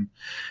shame.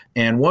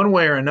 And one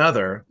way or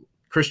another,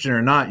 Christian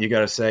or not, you got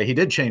to say, he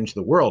did change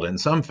the world in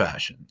some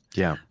fashion.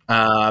 Yeah.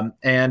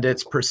 And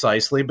it's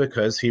precisely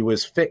because he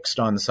was fixed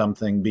on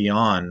something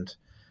beyond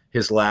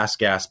his last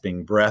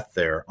gasping breath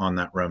there on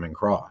that Roman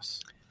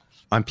cross.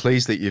 I'm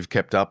pleased that you've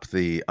kept up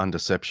the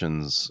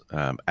Undeceptions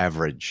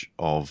average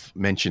of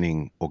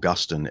mentioning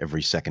Augustine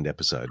every second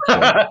episode.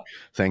 So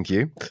thank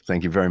you.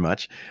 Thank you very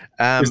much.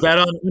 Is that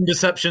on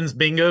Undeceptions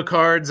bingo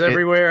cards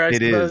everywhere?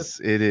 It is,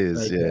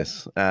 okay.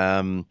 Yes.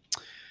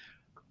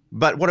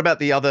 But what about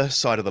the other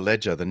side of the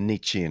ledger, the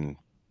Nietzschean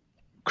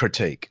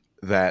critique,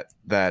 that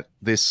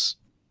this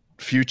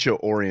future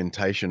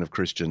orientation of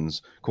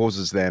Christians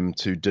causes them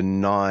to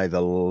deny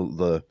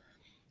the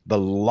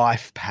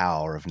life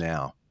power of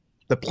now?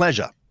 The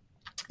pleasure.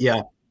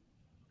 Yeah,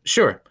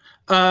 sure.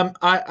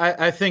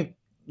 I think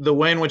the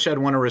way in which I'd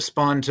want to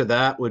respond to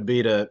that would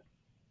be to,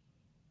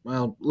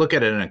 look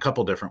at it in a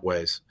couple different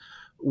ways.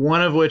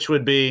 One of which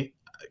would be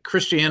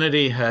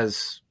Christianity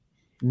has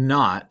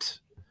not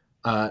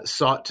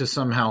sought to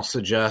somehow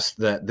suggest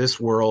that this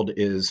world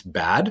is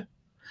bad,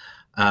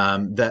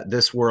 that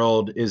this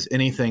world is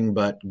anything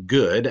but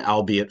good,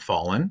 albeit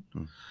fallen.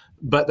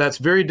 But that's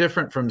very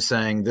different from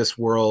saying this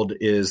world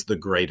is the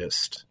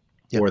greatest.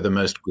 Yep. Or the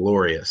most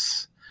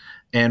glorious.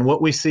 And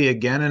what we see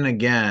again and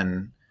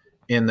again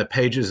in the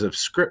pages of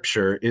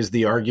Scripture is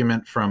the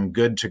argument from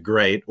good to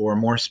great, or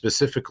more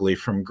specifically,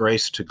 from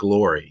grace to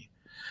glory.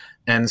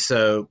 And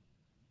so,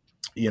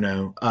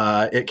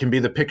 it can be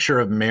the picture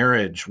of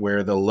marriage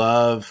where the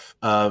love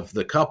of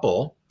the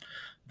couple,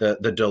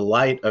 the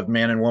delight of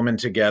man and woman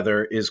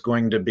together is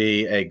going to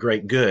be a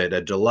great good, a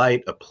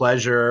delight, a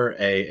pleasure,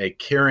 a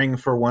caring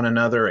for one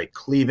another, a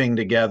cleaving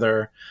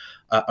together,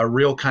 a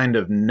real kind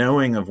of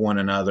knowing of one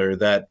another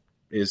that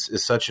is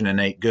such an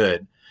innate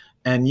good.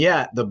 And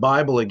yet the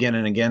Bible again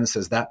and again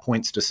says that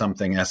points to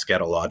something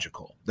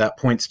eschatological. That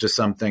points to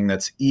something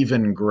that's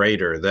even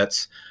greater,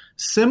 that's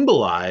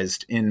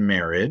symbolized in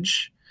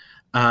marriage,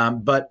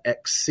 but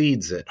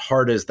exceeds it,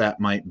 hard as that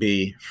might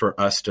be for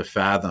us to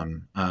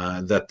fathom,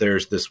 that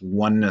there's this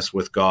oneness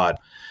with God.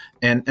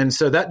 And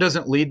so that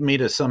doesn't lead me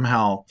to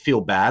somehow feel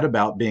bad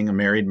about being a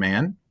married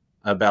man,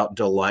 about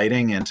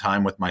delighting in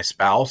time with my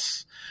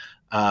spouse,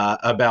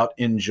 about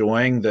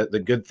enjoying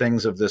the good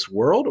things of this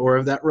world or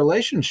of that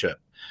relationship.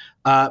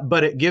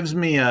 But it gives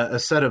me a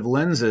set of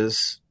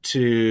lenses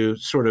to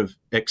sort of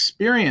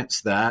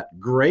experience that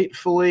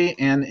gratefully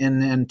and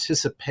in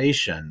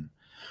anticipation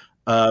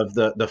of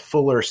the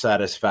fuller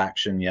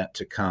satisfaction yet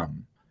to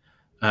come,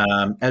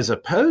 as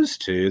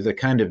opposed to the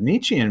kind of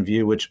Nietzschean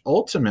view, which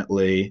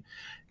ultimately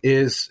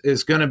is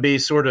going to be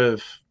sort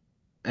of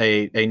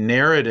a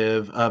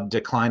narrative of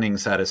declining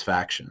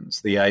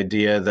satisfactions. The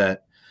idea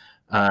that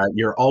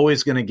you're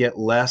always going to get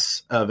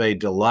less of a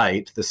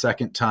delight the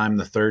second time,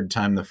 the third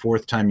time, the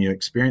fourth time you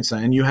experience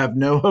that, and you have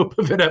no hope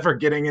of it ever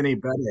getting any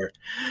better,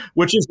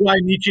 which is why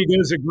Nietzsche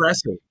goes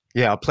aggressive.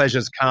 Yeah, our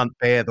pleasures can't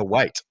bear the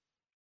weight.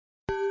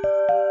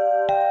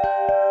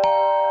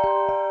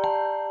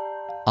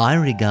 I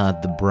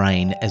regard the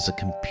brain as a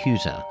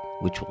computer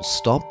which will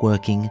stop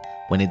working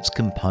when its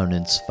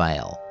components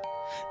fail.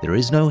 There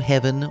is no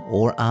heaven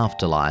or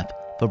afterlife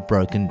for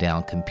broken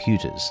down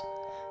computers.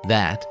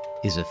 That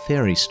is a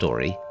fairy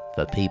story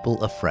for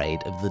people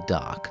afraid of the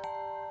dark.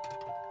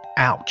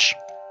 Ouch.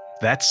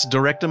 That's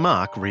Director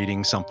Mark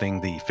reading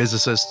something the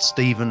physicist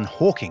Stephen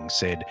Hawking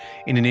said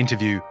in an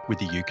interview with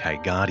the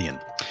UK Guardian.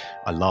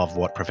 I love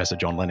what Professor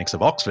John Lennox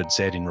of Oxford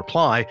said in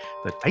reply,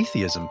 that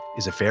atheism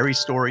is a fairy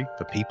story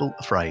for people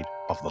afraid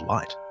of the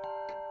light.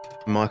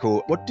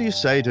 Michael, what do you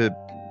say to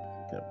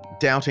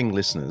doubting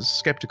listeners,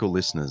 skeptical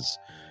listeners,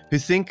 who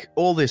think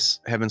all this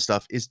heaven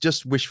stuff is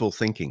just wishful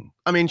thinking?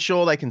 I mean,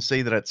 sure, they can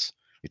see that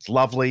it's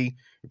lovely,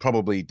 it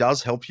probably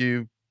does help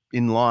you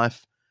in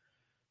life,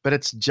 but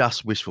it's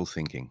just wishful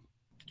thinking.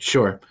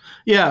 Sure.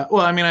 Yeah.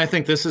 Well, I mean, I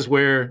think this is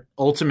where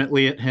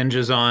ultimately it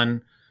hinges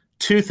on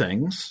two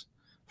things.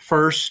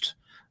 First,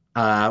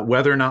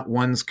 whether or not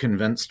one's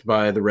convinced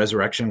by the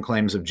resurrection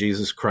claims of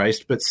Jesus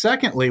Christ, but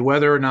secondly,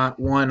 whether or not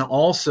one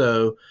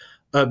also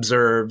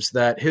observes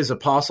that his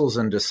apostles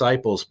and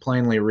disciples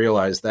plainly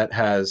realize that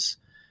has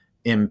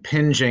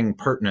impinging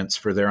pertinence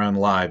for their own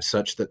lives,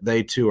 such that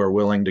they too are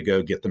willing to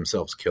go get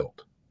themselves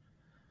killed,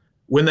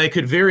 when they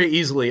could very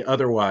easily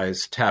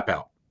otherwise tap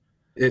out.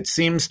 It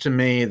seems to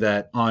me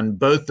that on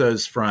both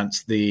those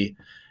fronts, the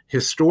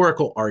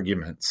historical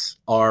arguments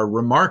are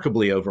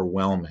remarkably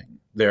overwhelming.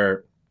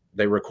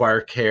 They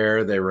require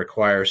care, they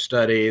require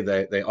study,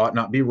 they ought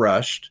not be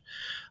rushed.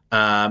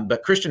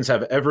 But Christians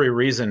have every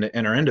reason to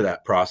enter into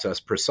that process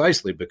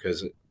precisely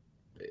because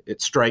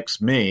it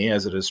strikes me,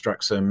 as it has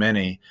struck so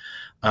many,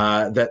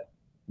 that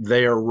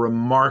they are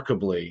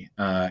remarkably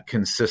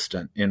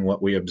consistent in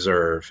what we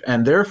observe.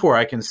 And therefore,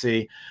 I can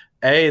see,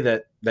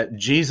 that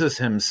Jesus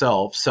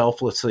himself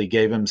selflessly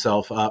gave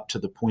himself up to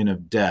the point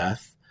of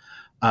death.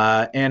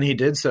 And he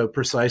did so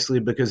precisely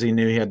because he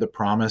knew he had the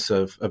promise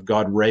of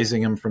God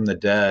raising him from the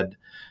dead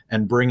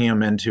and bringing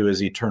him into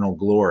his eternal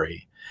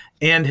glory.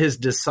 And his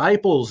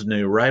disciples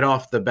knew right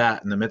off the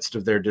bat, in the midst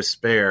of their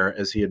despair,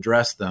 as he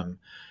addressed them,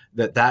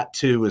 that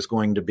too was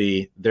going to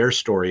be their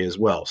story as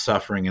well,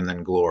 suffering and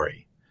then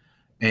glory.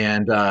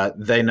 And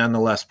they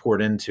nonetheless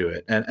poured into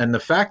it. And the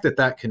fact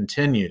that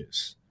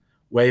continues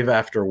wave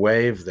after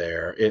wave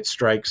there, it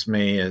strikes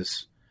me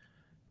as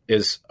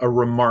a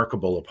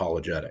remarkable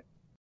apologetic.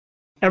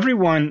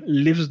 Everyone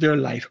lives their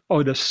life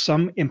out of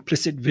some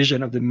implicit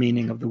vision of the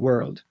meaning of the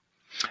world.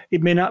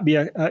 It may not be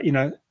a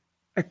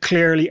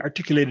clearly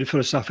articulated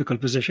philosophical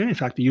position. In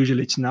fact,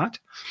 usually it's not.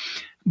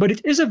 But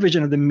it is a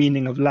vision of the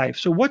meaning of life.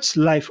 So what's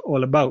life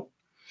all about?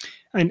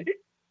 And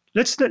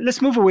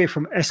let's move away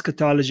from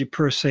eschatology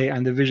per se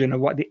and the vision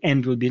of what the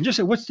end will be, and just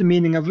say, what's the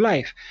meaning of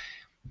life?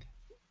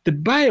 The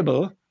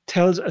Bible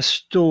tells a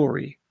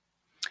story,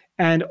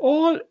 and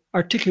all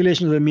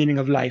articulation of the meaning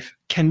of life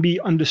can be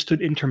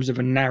understood in terms of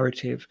a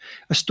narrative,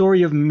 a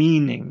story of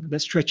meaning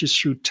that stretches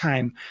through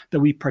time that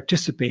we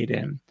participate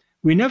in.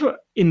 We never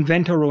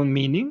invent our own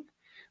meaning.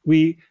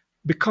 We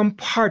become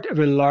part of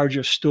a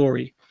larger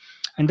story.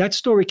 And that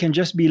story can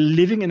just be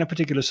living in a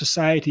particular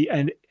society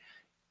and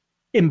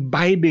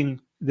imbibing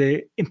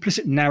the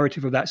implicit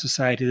narrative of that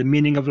society, the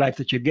meaning of life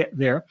that you get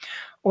there.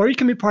 Or you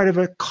can be part of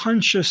a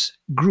conscious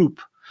group,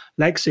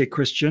 like, say,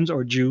 Christians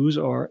or Jews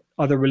or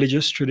other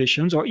religious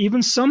traditions, or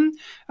even some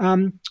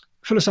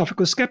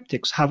philosophical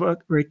skeptics have a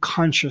very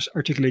conscious,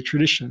 articulate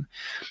tradition.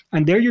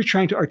 And there you're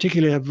trying to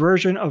articulate a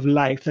version of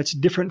life that's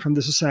different from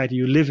the society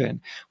you live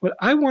in. Well,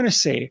 I want to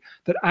say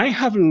that I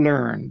have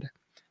learned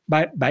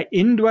by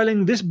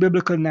indwelling this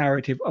biblical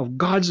narrative of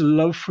God's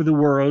love for the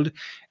world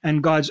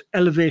and God's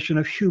elevation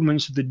of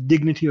humans to the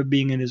dignity of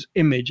being in his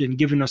image and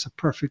giving us a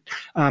perfect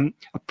a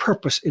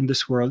purpose in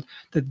this world,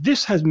 that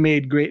this has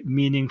made great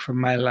meaning for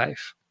my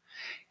life.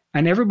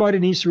 And everybody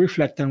needs to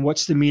reflect on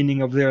what's the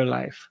meaning of their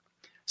life.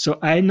 So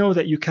I know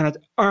that you cannot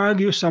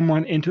argue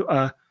someone into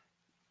a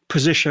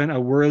position, a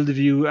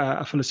worldview,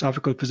 a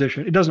philosophical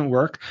position. It doesn't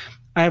work.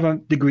 I have a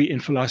degree in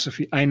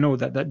philosophy. I know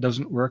that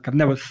doesn't work. I've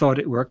never thought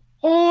it worked.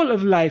 All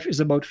of life is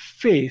about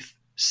faith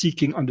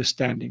seeking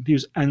understanding, to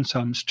use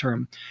Anselm's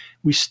term.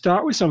 We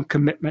start with some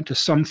commitment to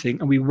something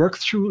and we work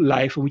through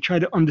life and we try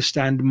to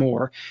understand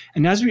more.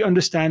 And as we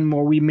understand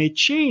more, we may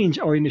change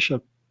our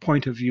initial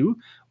point of view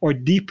or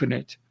deepen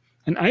it.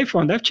 And I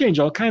found I've changed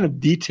all kinds of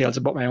details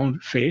about my own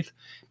faith,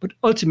 but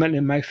ultimately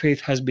my faith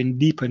has been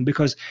deepened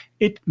because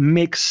it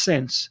makes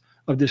sense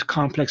of this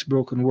complex,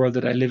 broken world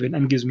that I live in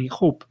and gives me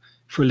hope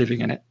for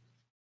living in it.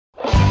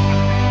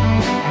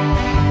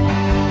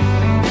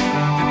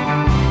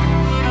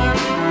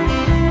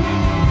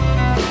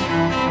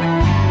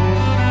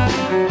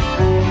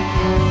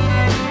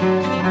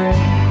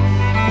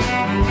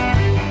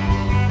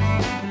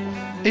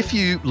 If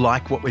you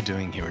like what we're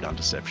doing here at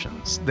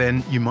Undeceptions,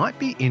 then you might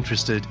be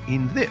interested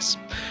in this.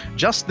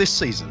 Just this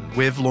season,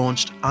 we've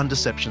launched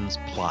Undeceptions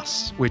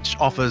Plus, which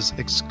offers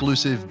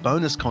exclusive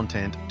bonus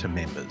content to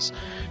members,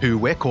 who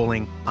we're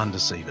calling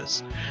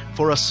Undeceivers,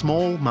 for a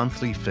small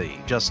monthly fee,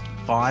 just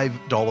 $5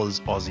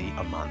 Aussie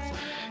a month.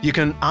 You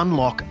can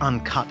unlock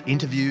uncut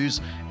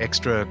interviews,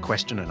 extra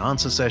question and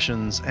answer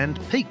sessions, and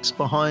peeks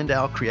behind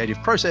our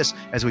creative process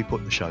as we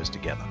put the shows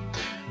together.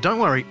 Don't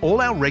worry,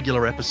 all our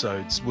regular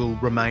episodes will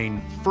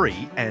remain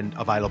free and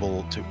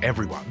available to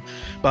everyone.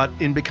 But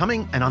in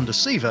becoming an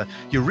Undeceiver,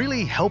 you're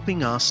really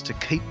helping us to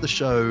keep the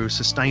show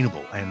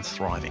sustainable and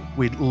thriving.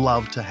 We'd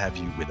love to have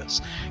you with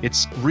us.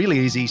 It's really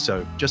easy,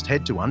 so just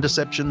head to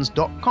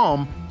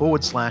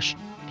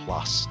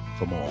undeceptions.com/plus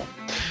for more.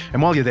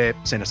 And while you're there,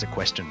 send us a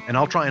question, and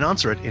I'll try and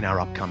answer it in our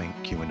upcoming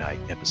Q&A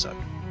episode.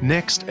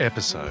 Next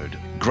episode,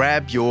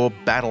 grab your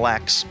battle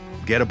axe,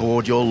 get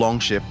aboard your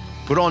longship,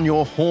 put on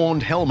your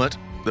horned helmet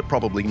that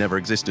probably never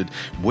existed.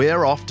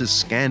 We're off to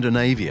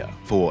Scandinavia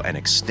for an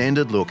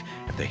extended look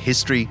at the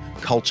history,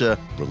 culture,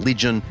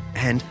 religion,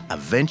 and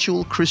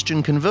eventual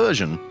Christian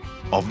conversion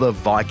of the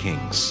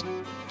Vikings.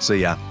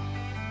 See ya.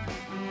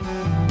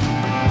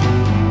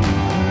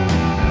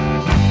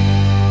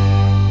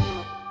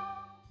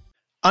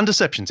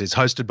 Undeceptions is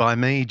hosted by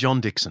me, John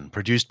Dixon,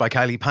 produced by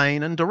Kaylee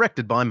Payne and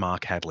directed by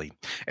Mark Hadley.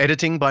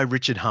 Editing by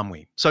Richard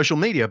Humwee. Social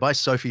media by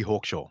Sophie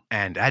Hawkshaw.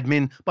 And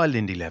admin by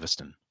Lindy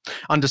Leviston.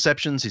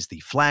 Undeceptions is the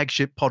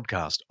flagship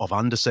podcast of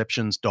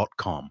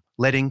undeceptions.com,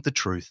 letting the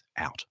truth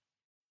out.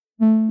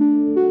 An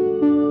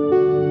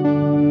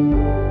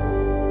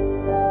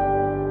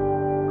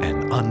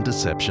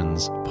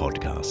Undeceptions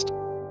podcast.